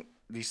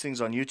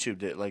things on YouTube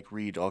that like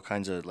read all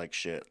kinds of like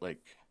shit, like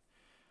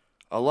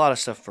a lot of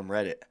stuff from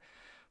Reddit.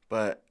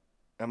 But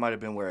that might have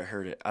been where I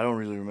heard it. I don't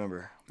really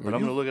remember. But Well,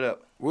 I'm you- gonna look it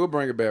up. We'll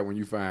bring it back when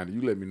you find it.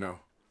 You let me know.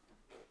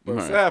 But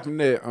Alright. aside from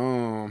that,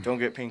 Don't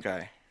get pink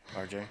eye,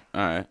 RJ.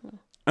 All right.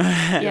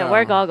 Yeah,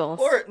 wear goggles.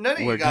 Or none of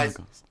you Wear guys.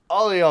 goggles.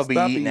 All of y'all be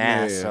Stop eating eating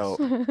ass. ass. So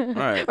All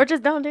right. Or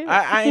just don't do it.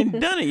 I ain't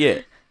done it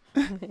yet.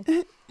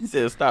 He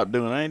said stop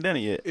doing it. I ain't done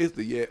it yet. it's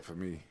the yet for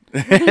me.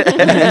 That's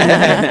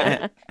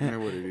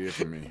what it is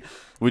for me.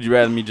 Would you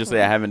rather me just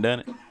say I haven't done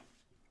it?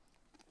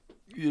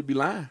 You'd be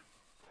lying.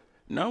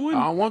 No, I I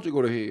wouldn't. don't want you to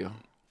go to hell.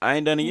 I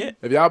ain't done it yet.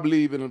 If y'all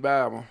believe in the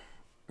Bible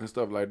and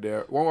stuff like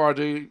that, won't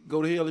RJ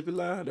go to hell if he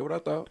lied? That's what I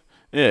thought.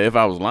 Yeah, if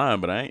I was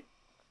lying, but I ain't.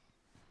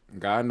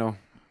 God know.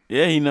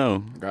 Yeah, he know.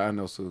 God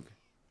knows, Suki.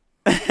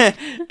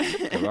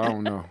 'Cause I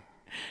don't know.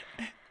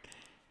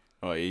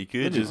 Oh, yeah, you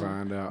could Let me just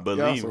find out. believe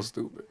Y'all him. so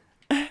stupid.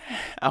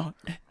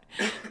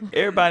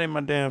 Everybody in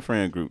my damn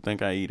friend group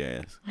think I eat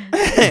ass.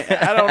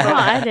 I don't know. No,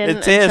 I didn't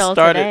And Ted until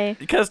started today.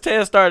 because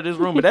Ted started this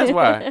rumor. That's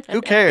why.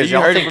 who cares? You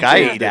Y'all heard it think from I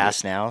Ted, eat didn't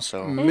ass now?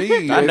 So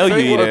Me, I they know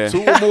say, you eat well, ass.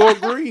 two or more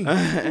agree.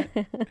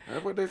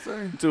 That's what they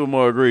say. Two or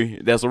more agree.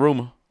 That's a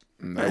rumor.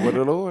 That's what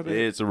the Lord is.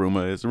 It's a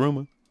rumor. It's a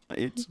rumor.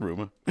 It's a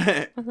rumor.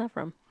 What's that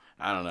from?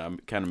 I don't know.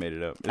 I kind of made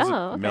it up. It's Oh,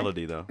 a okay.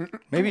 melody though.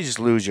 maybe you just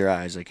lose your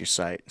eyes, like your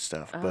sight and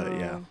stuff. But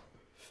yeah.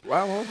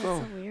 Wow,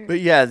 also. Weird.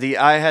 But yeah, the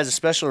eye has a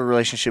special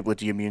relationship with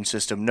the immune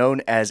system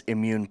known as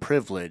immune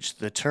privilege.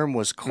 The term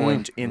was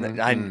coined in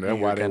the. I knew that's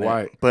you why were they gonna-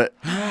 white. But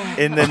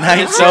in the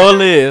 19, So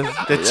it is.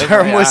 the That's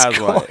term why was eyes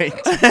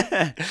white.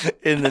 coined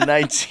in the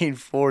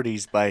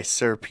 1940s by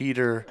Sir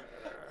Peter.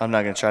 I'm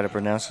not going to try to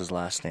pronounce his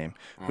last name.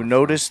 Who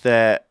noticed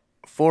that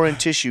foreign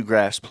tissue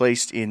grafts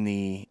placed in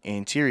the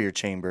anterior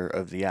chamber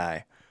of the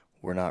eye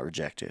were not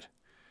rejected.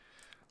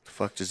 The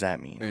fuck does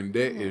that mean? And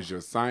that is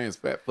your science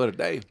fact for the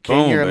day.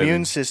 Can Boom, your baby.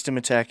 immune system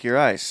attack your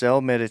eyes?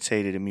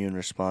 Cell-mediated immune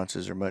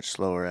responses are much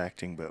slower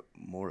acting but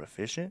more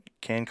efficient.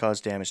 Can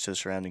cause damage to the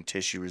surrounding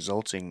tissue,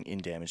 resulting in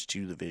damage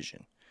to the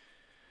vision.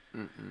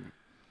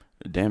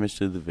 Damage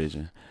to the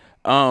vision.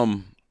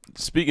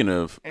 Speaking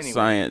of Anyway.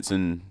 science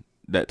and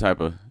that type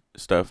of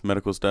stuff,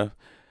 medical stuff,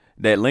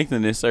 that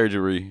lengthening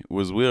surgery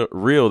was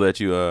real that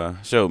you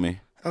showed me.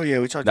 Oh yeah,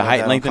 we talked The about height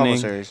that on lengthening?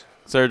 commissaries.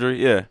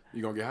 Surgery, yeah.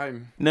 You gonna get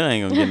heightened? No, I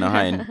ain't gonna get no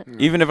heightened.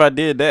 Even if I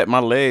did that, my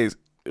legs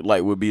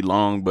like would be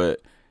long,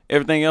 but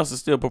everything else is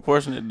still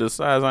proportionate to the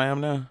size I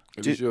am now.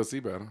 At least you'll see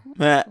better.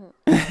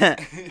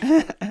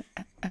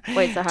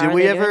 Wait, so how Did are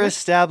we they ever doing this?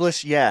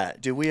 establish? Yeah.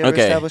 Did we ever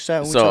Okay, establish that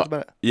when we so- talked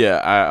about it?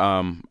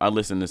 Yeah, I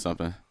listened to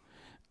something.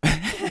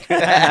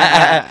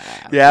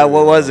 Yeah.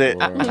 What was it?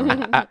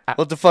 Boy.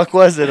 What the fuck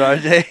was it,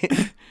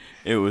 RJ?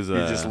 It was You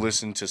just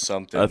listened to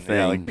something. a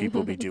Yeah, like thing.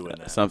 people be doing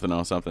that. something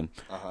on something.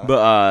 Uh-huh.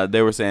 But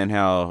they were saying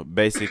how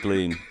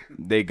basically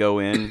they go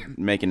in,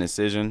 make an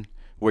incision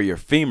where your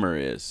femur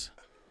is,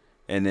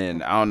 and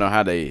then I don't know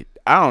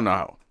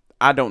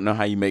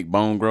how you make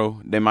bone grow.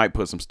 They might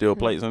put some steel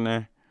plates in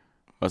there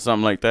or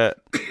something like that.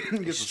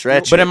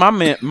 Stretch But it. in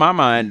my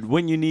mind,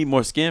 wouldn't you need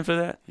more skin for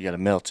that? You gotta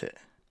melt it.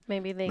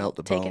 Maybe they Melt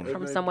the take bone. it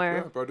from Yeah,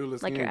 somewhere, probably do a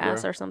little like your skin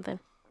ass graft. or something.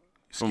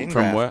 Skin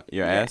From graft. what?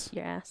 Your ass?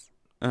 Your ass.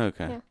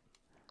 Okay. Yeah.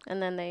 And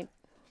then they,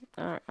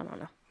 I don't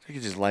know. You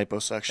could just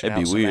liposuction That'd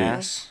be out some weird.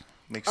 ass.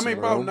 Make I some mean,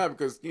 probably robe. not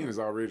because skin is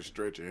already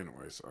stretchy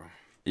anyway. So,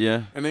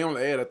 Yeah. and they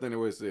only add, I think they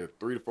always said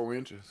 3 to 4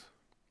 inches.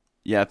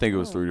 Yeah, I think it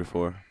was 3 to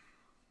 4.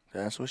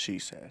 That's what she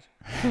said.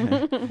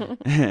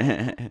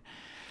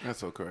 That's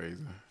so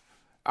crazy.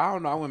 I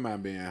don't know. I wouldn't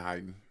mind being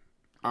heightened.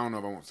 I don't know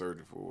if I want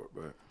surgery for it,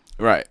 but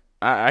Right.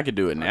 I could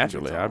do it I can be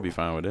naturally. I'd be tall.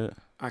 fine with it.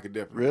 I could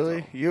definitely. Really?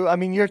 Be tall. You? I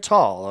mean, you're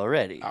tall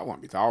already. I want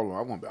to be taller.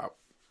 I want to be.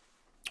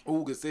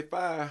 Ooh, get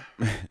 6'5".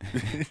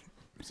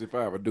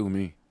 6'5" would do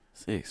me.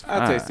 6'5".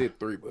 I'd say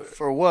 6'3", but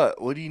For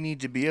what? What do you need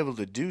to be able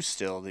to do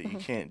still that you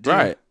can't do?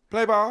 Right.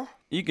 play ball.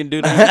 You can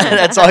do that.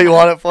 That's all you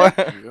want it for?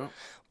 Yeah.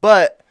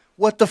 But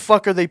what the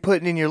fuck are they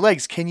putting in your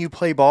legs? Can you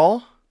play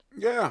ball?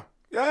 Yeah.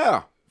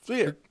 Yeah.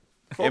 Shit.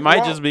 It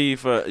might just be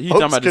for you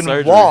talking Folks about the can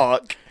surgery.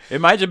 walk, It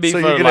might just be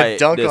so for you're gonna like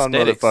dunk the on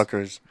aesthetics.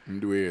 motherfuckers. You can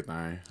do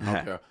everything.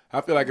 Okay. I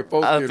feel like if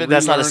folks I can think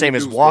that's not the relearn same to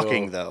as do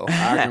walking, stuff, though.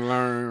 I can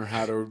learn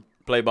how to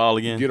Play ball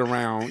again. get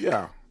around.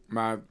 Yeah,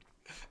 my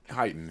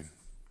heightening.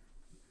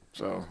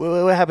 So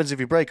What happens if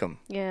you break them?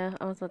 Yeah,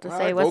 I was about to all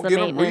say, right, what's go the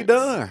get them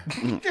maintenance?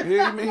 redone.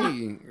 Hear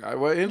me?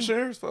 What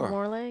insurance for?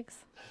 More legs?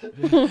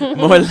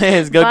 More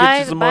legs. Go get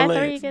you some more buy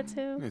 3, legs. get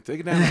 2. Yeah, take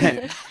it down a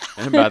minute.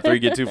 And buy 3,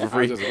 get 2 for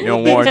free. just a You're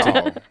on little bit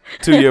warranty. tall.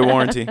 2-year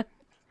warranty.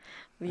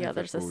 The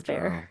other's a Fool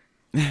spare.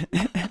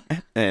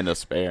 And a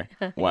spare.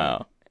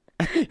 Wow.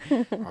 child.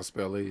 I'll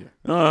spell it.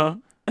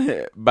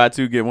 Buy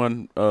 2, get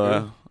 1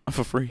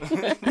 for free.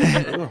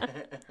 That'd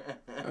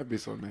be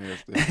so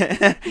nasty.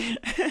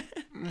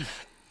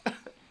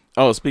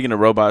 Oh, speaking of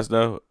robots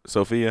though,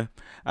 Sophia,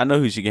 I know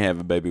who she can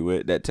have a baby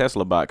with. That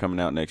Tesla bot coming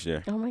out next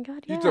year. Oh my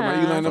god, yeah. You talking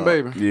about Elon the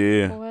baby?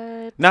 Yeah.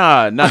 What?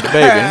 Nah, not the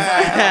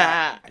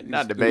baby.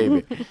 Not the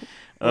baby.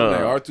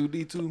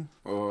 R2D2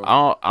 or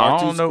I R2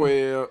 don't know.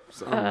 squared?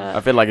 Something.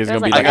 I feel like it's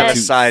There's gonna be like like I a got a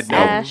side note.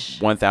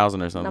 Ash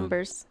 1,000 or something.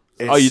 numbers.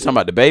 Oh, you talking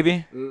about the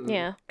baby?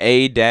 Yeah.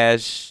 A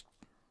dash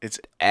It's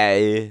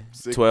A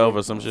 12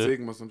 or some shit.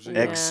 Sigma, some shit.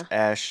 Yeah. X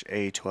Ash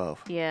A12,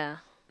 Yeah.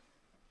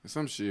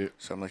 Some shit.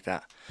 something like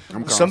that. I'm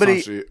calling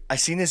Somebody, some shit. I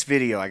seen this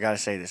video. I gotta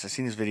say this. I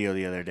seen this video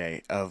the other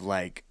day of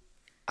like,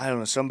 I don't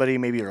know, somebody,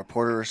 maybe a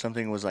reporter or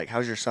something, was like,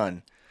 "How's your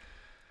son?"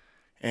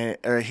 And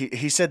or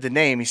he said the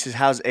name. He says,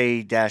 "How's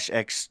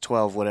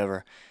A-X12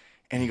 whatever?"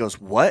 And he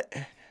goes, "What?"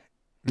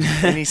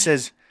 And he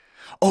says,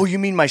 "Oh, you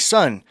mean my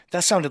son?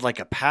 That sounded like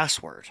a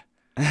password."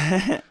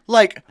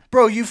 Like,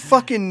 bro, you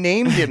fucking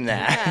named him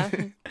that.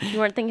 Yeah. You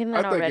weren't thinking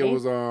I that think already? it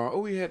was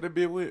we had to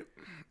be with.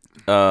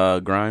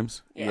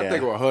 Grimes. I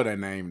think it was her that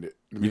named it.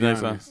 to You be think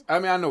so? honest. I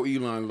mean, I know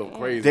Elon a little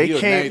crazy. They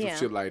He'll can't- name some Yeah.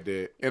 shit like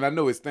that, and I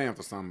know it stands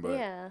for something, but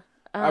Yeah.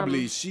 I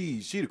believe she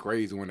the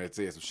crazy one that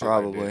said some shit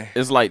Probably. like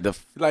It's like the that.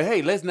 Like,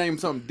 hey, let's name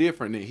something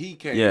different. And he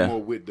came Yeah.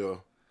 more with the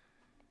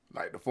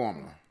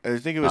formula. I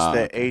think it was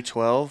the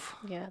A12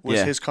 Yeah. was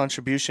Yeah. his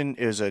contribution.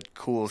 It was a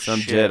cool Some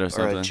ship jet or or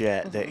something. a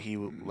jet that he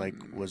like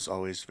was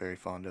always very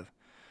fond of.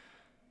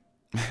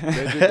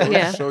 That just goes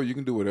Yeah. to show you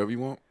can do whatever you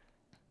want.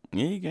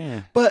 yeah, you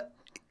can. But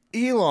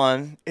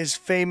Elon is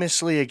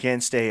famously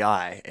against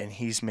AI, and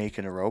he's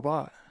making a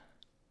robot.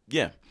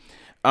 Yeah.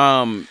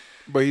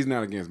 But he's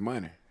not against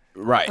money.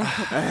 Right.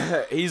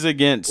 He's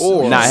against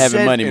Or not He having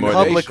said money more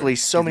than publicly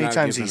so He's many not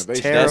times against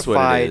he's innovation. That's what it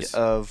terrified is.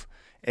 of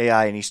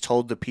AI, and he's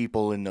told the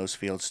people in those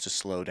fields to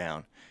slow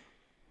down.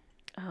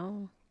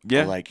 Oh.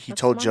 Yeah. Like he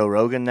That's told smart. Joe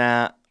Rogan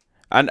that.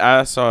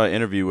 I saw an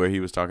interview where he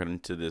was talking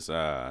to this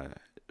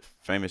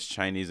famous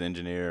Chinese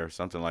engineer or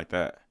something like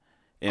that.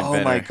 Oh my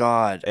Inventor.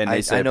 God! And I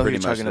they said know who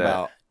pretty you're much talking that.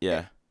 about.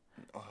 Yeah.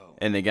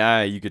 And the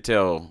guy, you could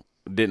tell,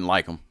 didn't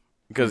like him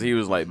because he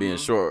was like being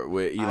short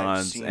with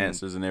Elon's seen-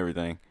 answers and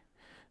everything.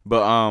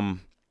 But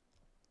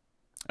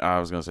I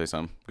was gonna say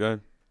something. Go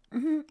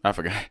ahead. I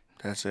forgot.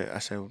 That's it. I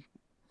said.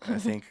 I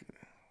think.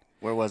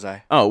 Where was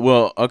I? Oh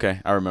well,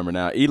 okay, I remember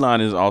now.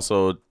 Elon is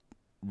also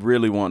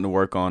really wanting to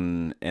work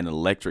on an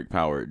electric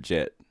powered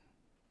jet,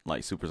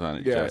 like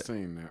supersonic Yeah, I jet.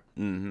 seen that.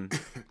 hmm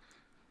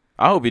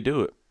I hope he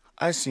do it.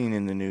 I seen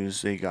in the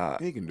news they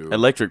got He can do it.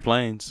 Electric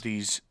planes.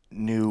 these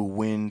new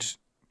wind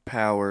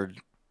powered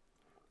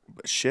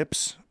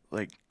ships,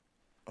 like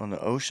on the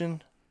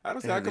ocean. I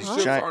don't see Yeah, how come these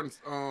ships giant-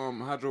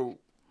 aren't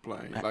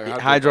hydroplane, like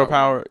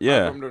Hydropower,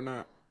 yeah. How come they're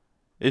not?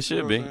 It should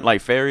You know be what I'm saying?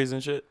 like ferries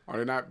and shit. Are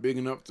they not big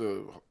enough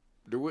to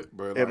do it?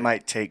 But It like,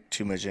 might take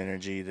too much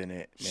energy than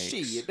it makes.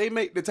 shit, they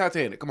make the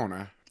Titanic. Come on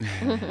now.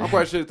 I'm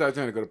quite sure the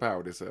Titanic could have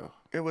powered itself.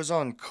 It was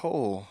on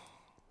coal.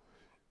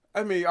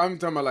 I mean, I'm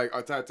talking about like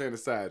a Titanic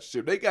size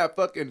ship. They got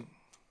fucking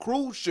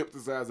cruise ships the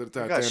size of the We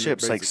Titanic. got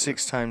ships like basically.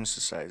 6 times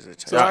the size of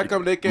the So how Titanic.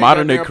 come they can't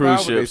Modern day goddamn cruise power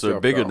ships are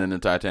themselves, bigger though? than the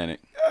Titanic.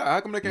 Yeah, how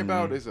come they can't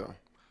power themselves?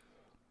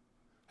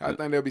 I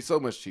think they'll be so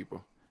much cheaper.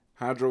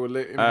 I agree.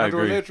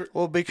 Hydroelectric.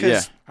 Well,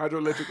 because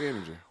Hydroelectric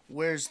energy.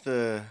 where's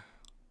the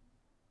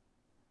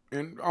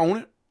And own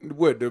it.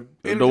 What the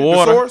energy, the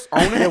water. source?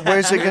 Own it. yeah,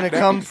 where's it gonna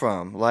come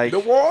from? Like, The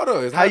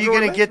water. Is how you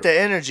gonna get hydroelectric. the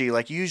energy?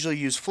 Like, you usually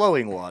use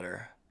flowing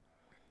water.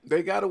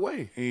 They got a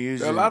way. You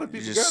use A lot of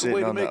you're people just got a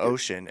way sitting to on the make it.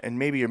 ocean, and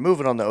maybe you're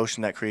moving on the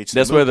ocean that creates.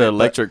 That's the where the movement,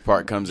 but electric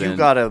part comes in. You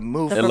gotta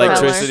move The first,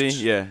 Electricity,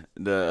 yeah,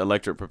 the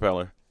electric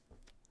propeller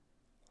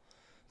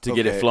to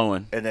get it Okay.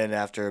 flowing. and then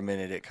after a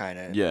minute, it kind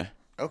of Yeah,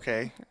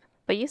 okay.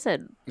 But you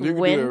said You can do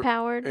wind it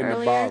powered in the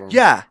earlier. bottom.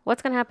 Yeah,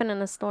 What's gonna happen in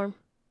a storm?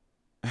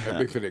 That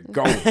big finna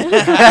go.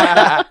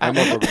 That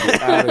motherfucker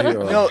get out of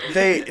here. no,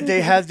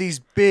 they have these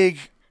big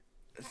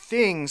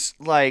things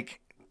like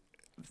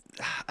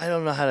I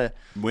don't know how to like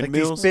these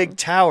windmills. big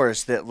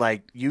towers that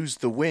like use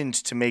the wind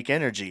to make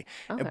energy.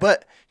 Okay.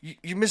 But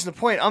you're missing the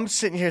point. I'm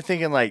sitting here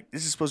thinking like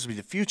this is supposed to be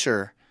the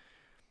future,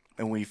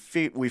 and we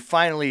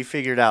finally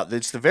figured out that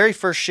it's the very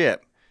first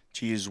ship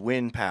to use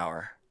wind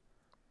power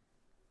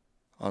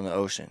on the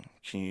ocean.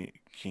 Can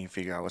you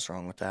figure out what's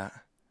wrong with that?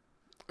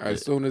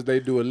 As soon as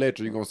they do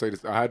electric, you're gonna say this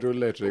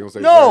hydroelectric. They're gonna say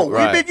No, this.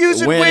 Right. we've been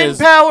using Wind wind is-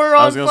 power I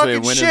on was gonna say,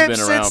 fucking wind has been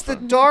ships around since the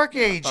for- Dark Thought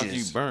you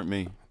Ages. burnt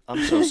me.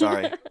 I'm so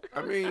sorry.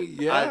 I mean,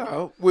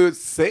 yeah, with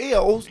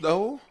sails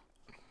though.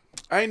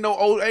 Ain't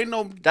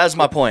no. That's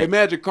my point.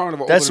 Imagine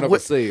Carnival That's opening up a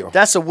sail.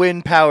 that's a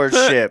wind powered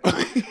ship.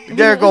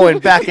 They're going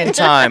back in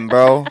time,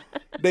 bro.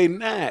 They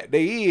not.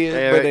 They is,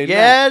 but they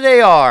yeah, not.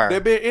 they are. They're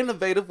being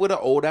innovative with an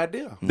old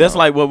idea. That's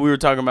like what we were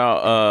talking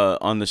about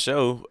on the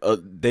show.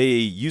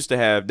 They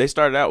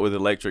started out with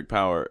electric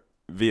powered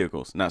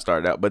vehicles. Not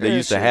started out, but they Yeah,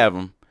 used to shit. have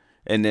them.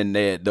 And then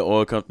the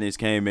oil companies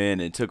came in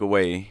and took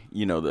away,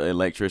 the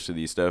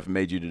electricity stuff, and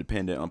made you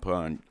dependent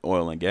upon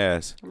oil and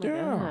gas. Oh my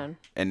Yeah. God.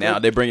 And now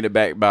they're bringing it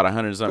back about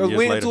 100 something Because years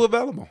wind later. too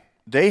available.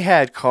 They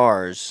had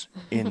cars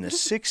in the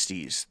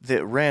 60s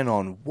that ran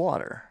on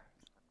water.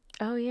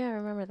 Oh yeah, I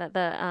remember that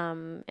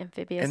the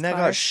amphibious. And that got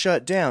cars.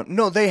 shut down.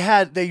 No,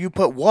 you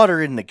put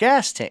water in the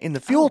gas tank, in the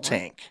fuel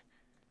tank.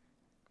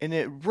 And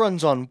it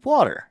runs on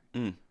water.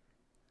 Mm.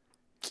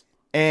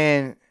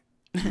 And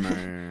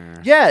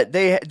Man. yeah,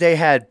 they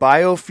had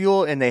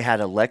biofuel and they had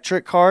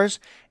electric cars.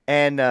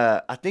 And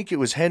I think it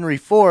was Henry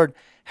Ford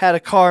had a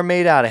car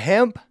made out of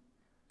hemp.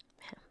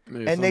 Yeah,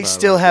 And they somebody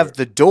still like have that.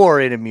 the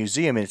door in a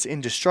museum and it's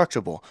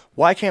indestructible.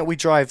 Why can't we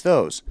drive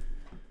those?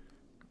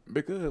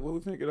 Because what we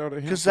think get all the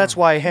hemp? Because that's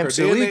why hemp's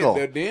then illegal.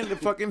 Then the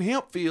fucking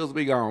hemp fields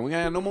be gone. We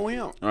ain't have no more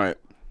hemp. All right.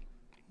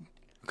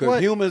 Because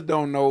What? humans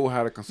don't know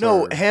how to conserve.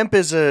 No, hemp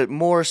is a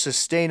more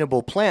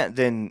sustainable plant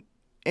than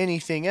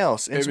anything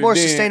else. It's And more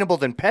then- sustainable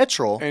than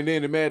petrol. And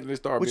then imagine they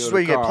start Which is building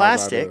where you get cars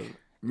plastic. out of it.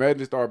 Imagine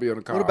they start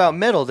building cars. What about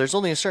metal? There's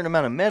only a certain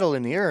amount of metal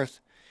in the earth.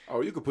 Oh,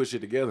 you can push it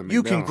together. and You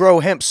make can metal. grow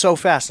hemp so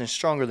fast and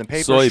stronger than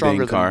paper, Soybean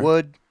stronger car. than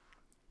wood.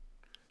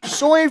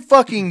 Soy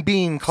fucking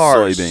bean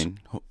cars. Soybean.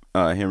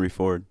 Henry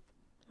Ford.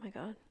 Oh my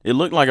God. It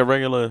looked like a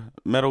regular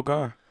metal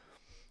car.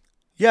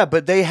 Yeah,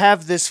 but they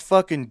have this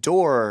fucking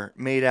door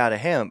made out of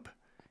hemp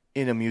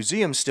in a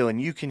museum still,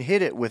 and you can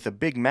hit it with a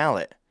big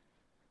mallet.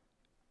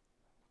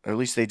 Or at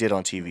least they did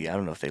on TV. I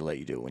don't know if they let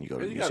you do it when you go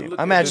to the You gotta museum. look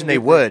I at imagine the they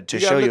different- would to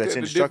you gotta show you look it's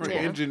at the different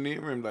indestructible.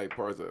 engineering like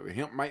parts of it.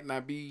 Hemp might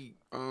not be.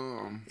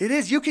 It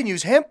is. You can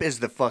use hemp as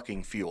the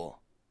fucking fuel.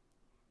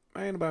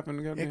 I ain't about to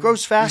goddamn. It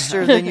grows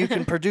faster than you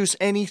can produce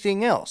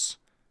anything else.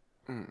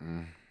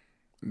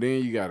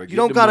 Then you gotta. You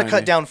don't got to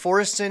cut down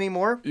forests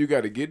anymore. You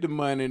got to get the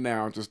money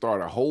now to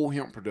start a whole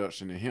hemp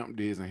production and hemp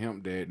this and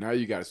hemp that. Now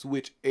you got to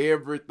switch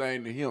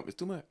everything to hemp. It's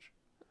too much.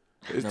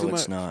 It's No, too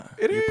it's much. not.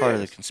 It You're part of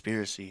the is.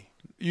 conspiracy.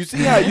 You see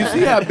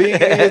how big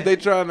it is? They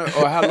trying to,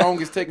 or how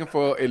long it's taking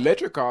for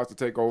electric cars to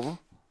take over.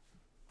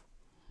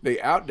 They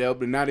out there,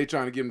 but now they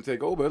trying to get them to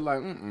take over. It's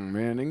like,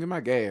 man, they get my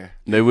gas.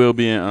 They will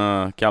be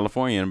in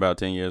California in about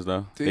 10 years,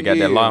 though. 10 They got that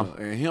years, law.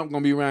 and hemp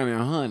gonna be around in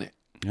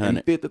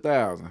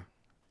 150,000.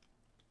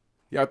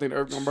 Y'all think the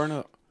earth gonna burn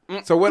up?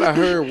 So what I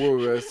heard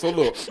was, so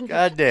look,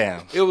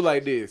 Goddamn. it was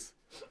like this,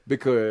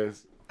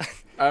 because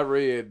I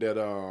read that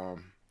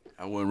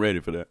I wasn't ready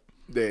for that.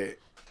 that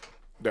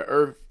the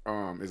earth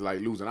is like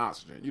losing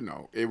oxygen. You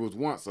know, it was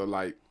once a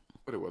like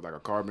a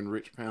carbon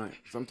rich planet,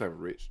 some type of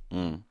rich,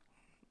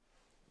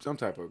 some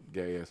type of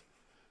gas.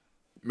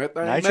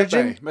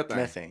 Nitrogen?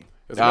 Methane.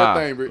 It's a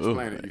methane rich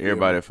planet. you feel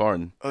Everybody me?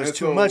 farting. Oh, it's And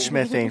too so- much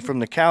methane from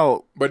the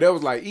cow. But that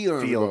was like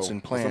eons Fields ago,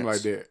 and or something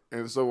like plants. that.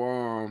 And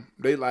so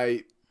they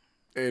like,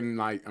 in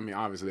like, I mean,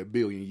 obviously a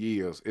billion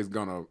years, it's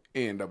gonna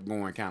end up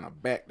going kind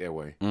of back that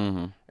way,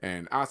 Mm-hmm.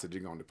 and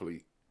oxygen gonna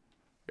deplete.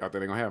 Y'all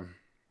think they gonna happen?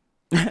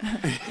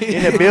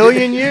 In a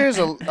billion years,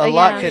 a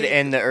lot yeah. could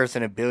end the Earth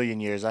in a billion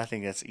years. I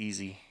think that's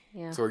easy.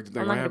 Yeah. So what you think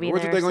I'm gonna not gonna happen? be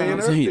What you there, think gonna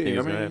end so- Earth You then? think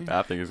it's I gonna mean, happen?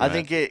 I think it's I gonna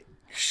think happen.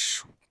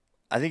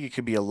 I think it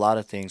could be a lot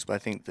of things, but I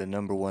think the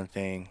number one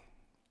thing,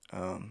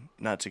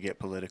 not to get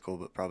political,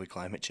 but probably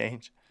climate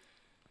change.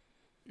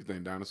 you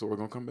think dinosaurs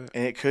gonna come back?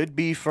 And it could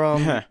be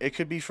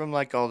from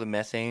like all the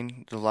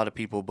methane. A lot of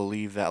people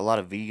believe that a lot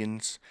of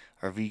vegans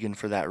are vegan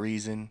for that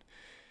reason,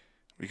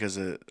 because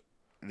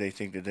they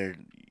think that they're,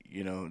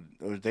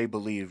 or they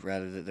believe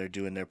rather that they're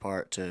doing their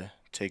part to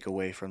take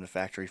away from the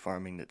factory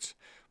farming that's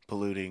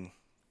polluting.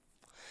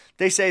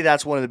 They say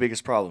that's one of the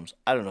biggest problems.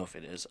 I don't know if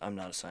it is. I'm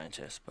not a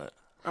scientist, but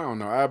I don't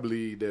know. I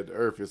believe that the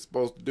Earth is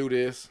supposed to do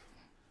this.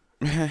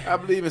 I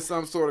believe in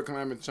some sort of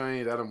climate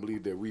change. I don't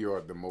believe that we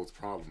are the most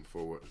problem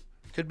for it.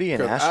 could be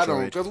an Because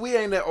asteroid. because we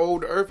ain't that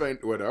old. The Earth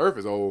ain't. Well, the Earth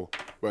is old,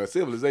 but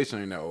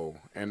civilization ain't that old,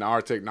 and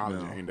our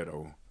technology ain't that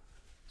old.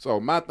 So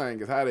my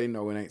thing is, how they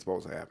know it ain't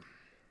supposed to happen?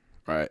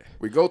 Right.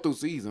 We go through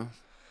seasons.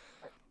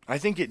 I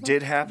think it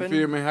did You happen,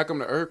 feel me? How come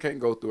the Earth can't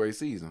go through 8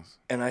 seasons?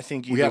 and I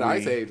think We had either an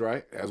ice age,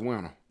 right? That's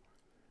winter.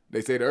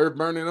 They say the Earth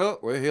burning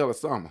up. Well, hell,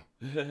 it's summer.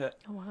 Oh,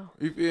 wow.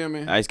 You feel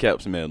me? Ice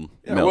caps melting.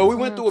 Yeah, well, we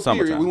went through a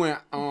period.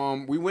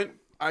 Summertime. We went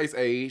ice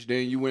age.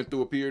 Then you went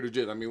through a period of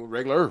just,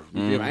 regular Earth.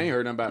 You feel me? I ain't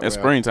heard nothing about It's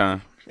well,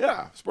 springtime.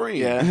 Yeah, spring.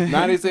 Yeah.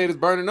 Now they said it's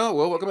burning up.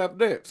 Well, what come after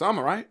that?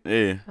 Summer, right?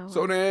 Yeah.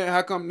 So then,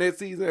 how come next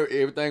season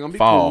everything gonna be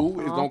Fall. cool?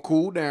 It's gonna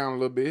cool down a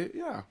little bit.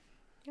 Yeah.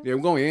 Then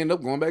we're gonna end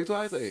up going back to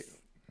ice age.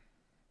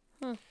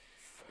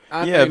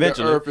 I Yeah, think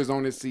eventually. the Earth is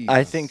on its season.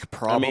 I think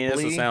probably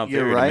it's a sound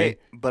you're theory to me. right,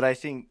 but I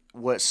think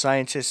what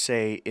scientists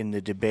say in the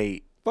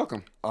debate Fuck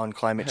them. on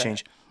climate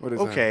change What is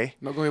Okay.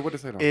 That? No, go ahead. What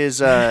is that? is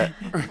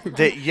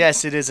that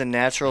yes, it is a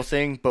natural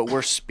thing, but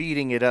we're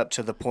speeding it up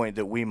to the point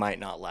that we might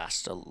not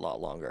last a lot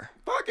longer.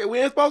 Fuck it. We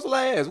ain't supposed to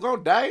last. We're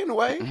gonna die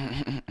anyway.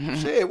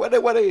 Shit.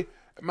 I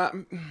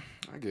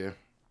guess.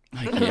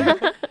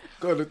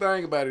 Because the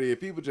thing about it is,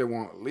 people just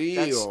want to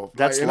live.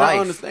 That's and life. I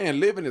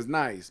understand living is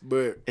nice,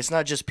 but It's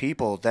not just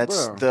people. That's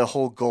Bruh. the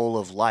whole goal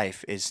of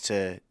life is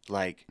to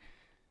live?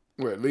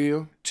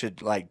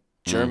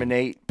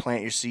 germinate,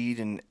 plant your seed,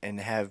 and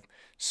have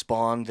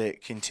spawn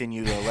that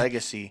continue the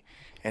legacy.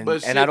 And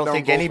But shit I don't don't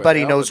think go anybody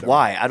forever, knows though.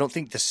 why. I don't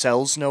think the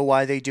cells know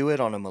why they do it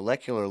on a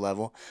molecular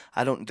level.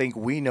 I don't think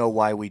we know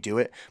why we do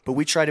it, but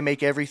we try to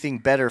make everything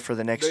better for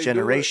the next They do it.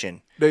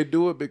 generation. They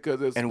do it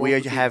because it's And supposed we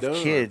to be have done.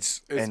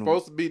 kids, It's and-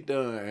 supposed to be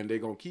done, and they're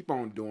gonna keep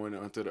on doing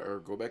it until the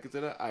Earth go back into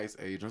the ice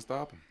age and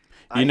stop them.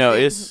 You know,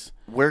 it's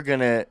We're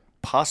gonna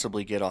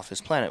possibly get off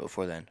this planet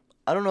before then.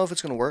 I don't know if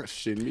it's gonna work.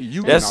 Shitting me.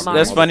 You That's been off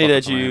this funny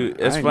that motherfucking you.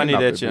 planet. I It's ain't funny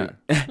getting that off you.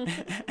 this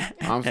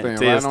bitch. I'm staying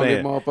Till right it's on this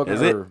staying. motherfucking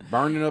Is it? Earth,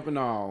 burning up and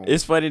all.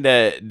 It's funny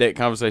that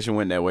conversation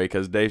went that way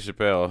because Dave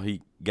Chappelle,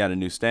 he got a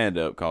new stand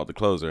up called The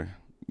Closer.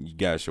 You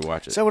guys should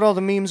watch it. Is that what all the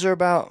memes are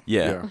about?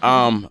 Yeah.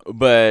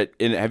 But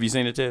have you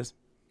seen it, Tess?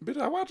 Bitch,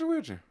 I watch it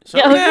with you. So,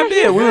 yeah, I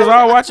did. We was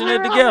all watching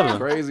it together.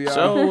 Crazy.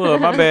 So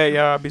my bad,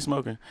 y'all. I be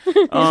smoking.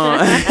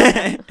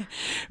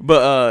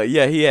 But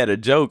yeah, he had a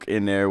joke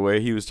in there where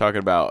he was talking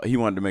about he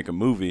wanted to make a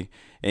movie,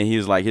 and he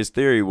was like, his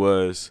theory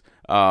was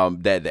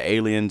that the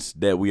aliens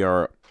that we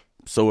are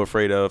so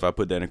afraid of, I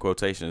put that in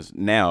quotations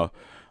now,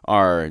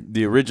 are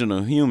the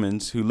original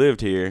humans who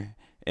lived here,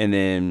 and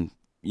then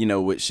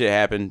what shit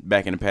happened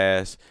back in the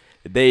past,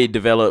 they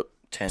developed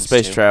Tends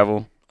space to.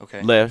 travel,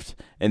 Okay. left,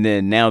 and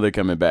then now they're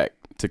coming back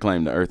to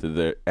claim the Earth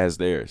as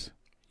theirs.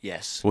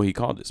 Yes. Well, he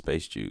called it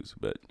Space Jews,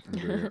 but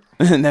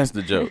and that's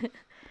the joke,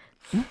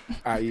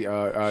 I.e.,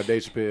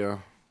 Dave Chappelle.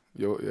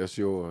 That's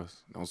yours.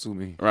 Don't sue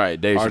me. right?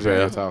 Dave RJ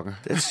Chappelle. talking.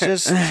 It's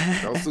just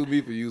Don't sue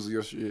me for using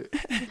your shit.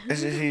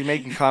 he's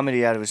making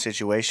comedy out of a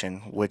situation,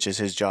 which is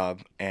his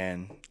job,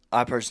 and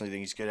I personally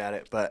think he's good at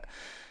it. But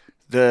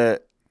the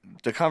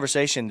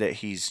conversation that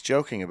he's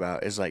joking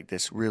about is like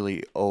this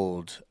really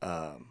old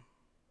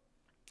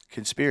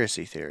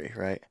conspiracy theory,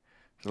 right?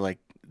 Like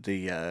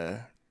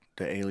the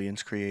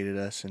aliens created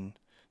us and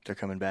they're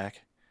coming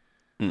back.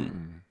 Right.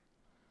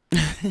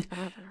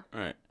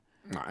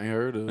 I ain't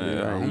heard of it.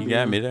 I don't You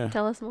got me there.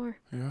 Tell us more.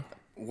 Yeah.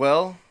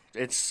 Well,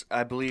 it's,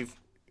 I believe,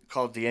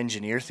 called the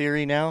engineer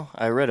theory now.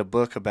 I read a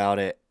book about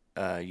it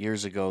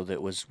years ago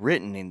that was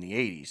written in the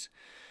 80s.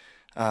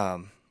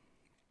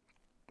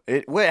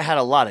 It had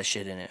a lot of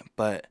shit in it,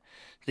 but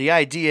the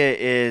idea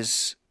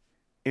is,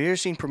 have you ever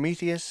seen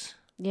Prometheus?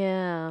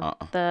 Yeah.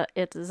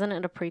 Isn't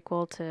it a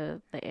prequel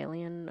to the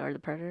Alien or the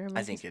Predator movies?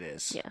 I think it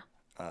is. Yeah.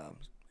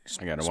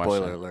 I gotta watch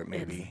Spoiler that. alert,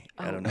 maybe. It's-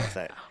 I don't know if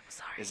that Oh,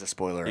 sorry. is a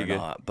spoiler You or good?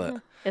 not,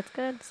 but It's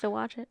good. Still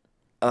watch it.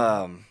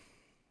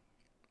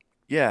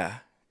 yeah,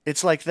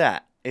 it's like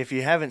that. If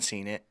you haven't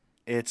seen it,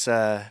 it's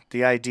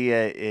the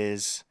idea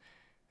is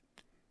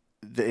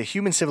the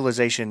human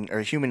civilization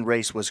or human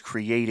race was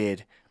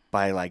created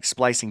by like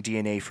splicing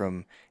DNA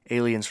from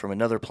aliens from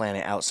another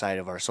planet outside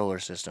of our solar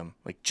system,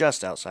 like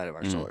just outside of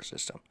our solar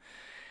system.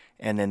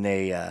 And then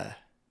they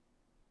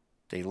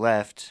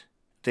left.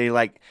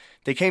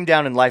 They came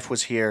down and life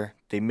was here.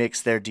 They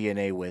mixed their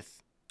DNA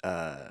with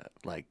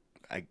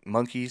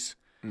monkeys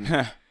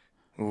where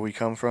we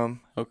come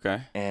from,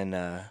 Okay. and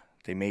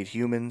They made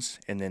humans,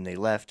 and then they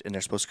left, and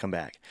they're supposed to come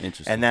back.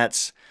 Interesting. And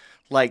that's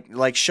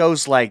like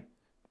shows like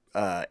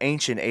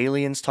Ancient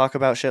Aliens talk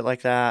about shit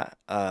like that.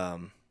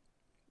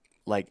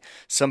 Like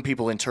some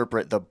people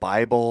interpret the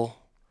Bible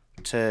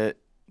to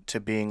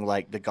being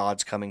like the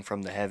gods coming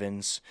from the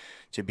heavens,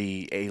 to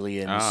be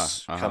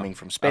aliens coming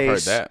from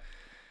space. I've heard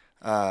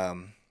that.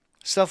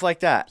 Stuff like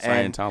that.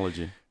 And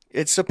Scientology.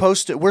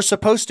 we're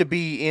supposed to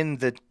be in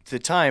the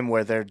time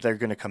where they're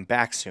going to come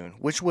back soon,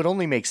 which would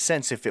only make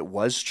sense if it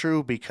was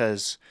true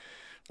because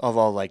of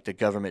all like the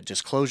government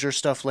disclosure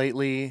stuff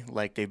lately.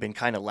 Like they've been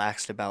kind of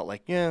laxed about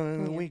like,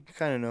 we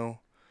kind of know.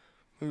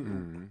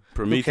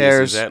 Prometheus,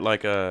 cares? is that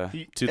like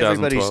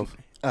 2012?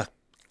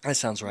 That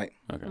sounds right.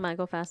 Okay.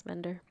 Michael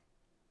Fassbender.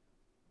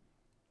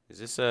 Is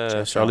this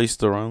Charlize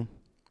Theron?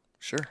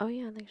 Sure. Oh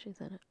yeah, I think she's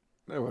in it.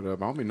 Hey, what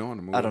up? I don't be knowing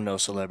the movie. I don't know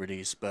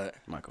celebrities, but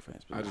Michael I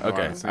Fassbender. just know I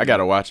Okay, haven't seen I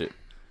gotta it. watch it.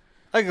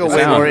 I can go It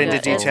way sounds more good. into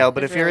It's detail.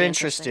 But it's if you're really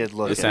interested, interesting.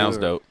 look It at sounds it.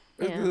 dope.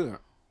 It's Yeah. good.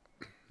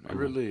 It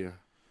really is.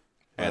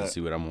 I had to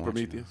see what I'm watching.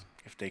 Prometheus.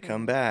 If they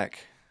come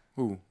back,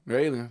 Who? The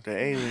alien. the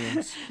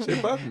aliens. Shit,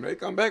 fuck 'em. They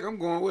come back. I'm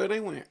going where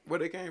they went. Where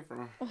they came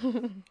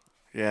from.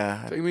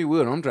 Yeah. Take me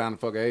with 'em. I'm trying to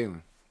fuck an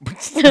alien.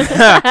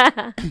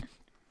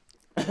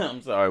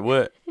 I'm sorry,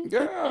 what?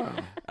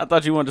 Yeah. I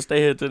thought you wanted to stay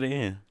here to the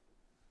end.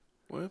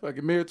 Well, if I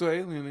get married to an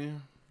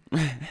alien,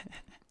 then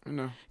you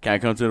know, Can I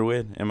come to the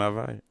wedding? Am I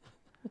invited?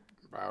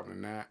 probably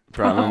not.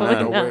 Probably Oh,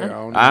 not. No way.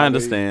 don't know I how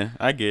understand.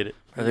 I get it.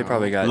 They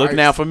probably got. Looking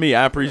out for me.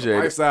 I appreciate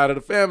Right it. side of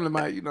the family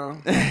might, you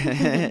know.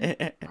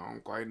 I All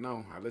don't quite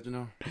know. I'll let you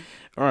know.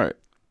 right.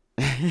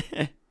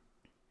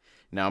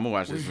 Now I'm gonna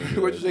watch this.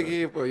 What you shake your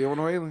head for? You want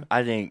no alien?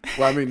 I think.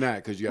 Well, I mean not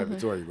because you got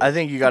Victoria. I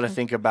think you got to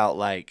think about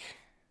like.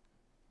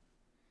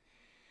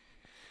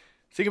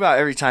 Think about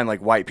every time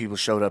like white people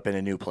showed up in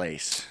a new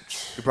place.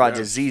 They brought Yeah,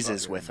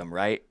 diseases fucking- with them,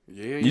 right?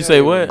 Yeah, You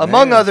say what?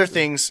 Among other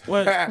things,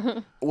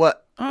 What?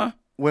 what Huh?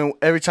 when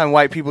every time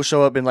white people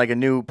show up in like a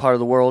new part of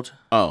the world,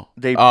 Oh.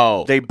 They-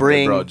 Oh. they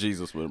bring- brought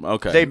Jesus with them.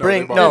 Okay. they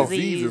bring no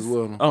Jesus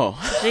with them. Oh.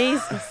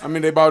 Jesus. I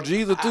mean, they bought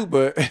Jesus too,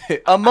 but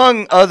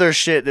among other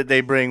shit that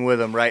they bring with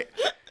them, right?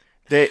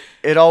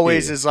 It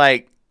always Yeah. is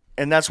like,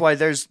 and that's why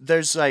there's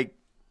like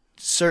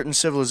certain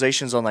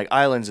civilizations on like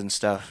islands and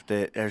stuff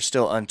that are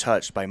still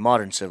untouched by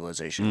modern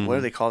civilization. What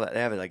do they call that?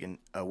 They have like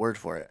a word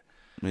for it.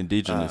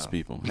 Indigenous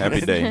people. Happy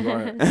day.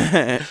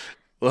 right.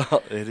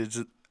 Well,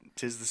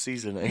 tis the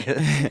season, I guess.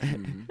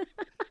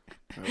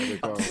 That's what they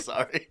call it.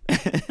 Sorry.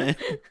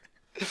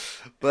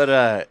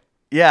 But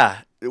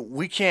yeah,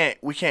 we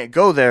can't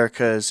go there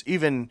because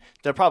even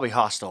they're probably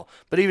hostile.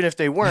 But even if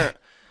they weren't,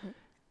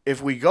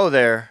 if we go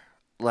there,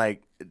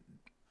 like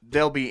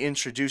they'll be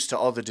introduced to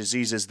all the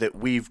diseases that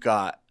we've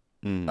got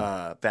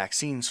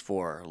vaccines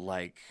for,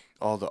 like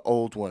all the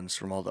old ones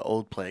from all the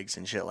old plagues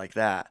and shit like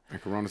that. And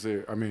Corona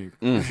series. I mean,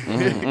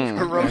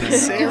 Coronavirus.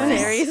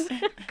 Series.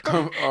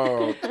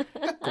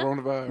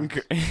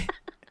 coronavirus.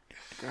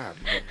 God,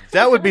 man.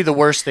 That would be the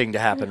worst thing to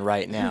happen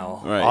right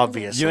now. Right.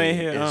 Obviously, You ain't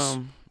hear, is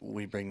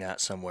we bring that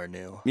somewhere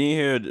new. You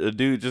ain't hear a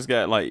dude just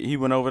got like he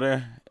went over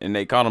there and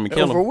they caught him and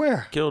killed Over him.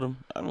 where? Killed him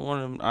on one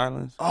of them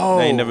islands. Oh.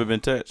 They ain't never been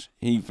touched.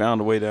 He found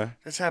a way there.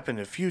 That's happened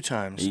a few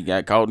times. He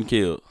got caught and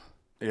killed.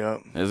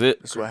 Yep, That's it.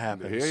 that's what The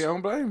happens. hell, y'all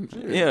don't blame him.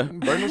 Shit. Yeah.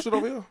 Bring that shit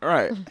over here. All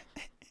right.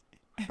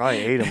 Probably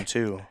ate them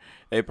too.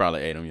 They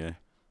probably ate him. Yeah.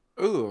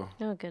 Ugh.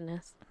 Oh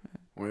goodness.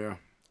 Well,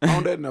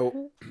 on that note,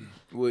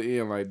 we'll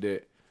end like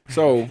that.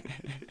 So,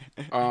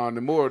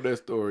 the moral of that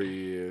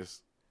story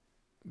is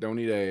don't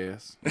eat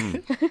ass.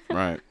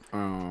 Right.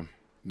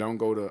 Don't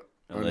go to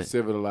LA.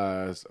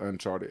 uncivilized,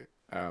 uncharted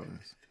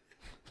islands.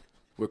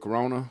 With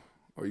Corona,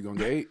 or you gonna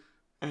get ate?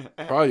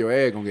 Probably your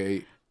ass gonna get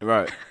ate.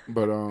 Right.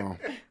 But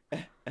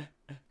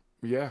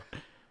yeah.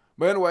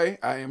 But anyway,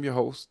 I am your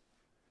host,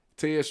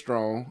 Ted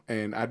Strong,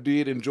 and I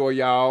did enjoy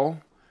y'all.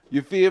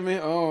 You feel me?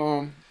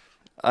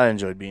 I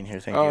enjoyed being here.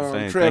 Thank you.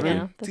 Same, Trevin,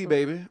 thank you. T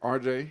Baby,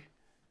 RJ,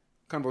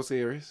 Convo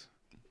Series,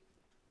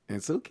 and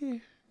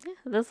Suki. Yeah,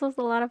 this was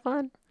a lot of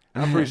fun.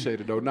 I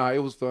appreciate it though. Nah, it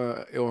was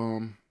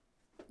fun.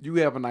 You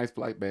have a nice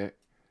flight back,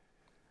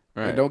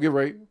 Right. and don't get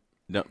raped.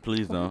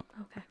 Please don't.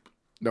 Okay.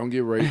 Don't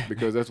get raped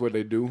because that's what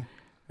they do,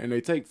 and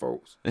they take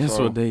folks. That's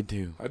So, what they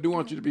do. I do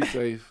want you to be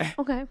safe.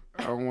 Okay.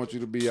 I don't want you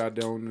to be out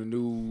there on the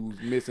news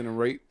missing and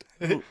raped.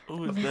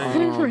 Who is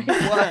that?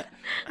 What?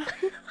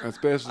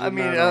 Especially. I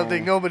mean, not I don't on-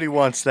 think nobody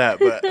wants that,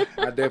 but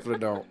I definitely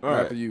don't. All Not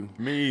right. for you.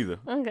 Me either.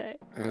 Okay.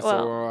 And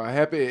Well. so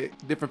happy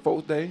Different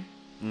Folks Day,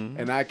 Mhm.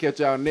 and I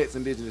catch y'all next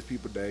Indigenous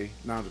People Day.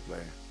 No, I'm just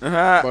playing.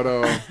 But But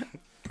I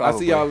Probably.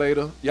 see y'all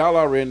later. Y'all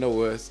already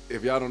know us.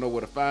 If y'all don't know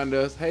where to find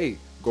us, hey,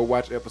 go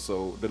watch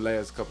the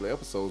last couple of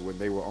episodes when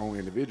they were on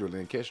individually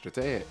and catch the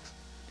tags.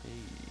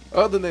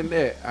 Other than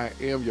that, I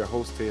am your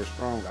host, Ted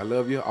Strong. I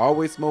love you.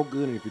 Always smoke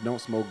good, and if you don't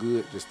smoke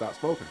good, just stop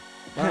smoking.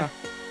 Bye.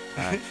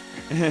 All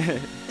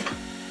right.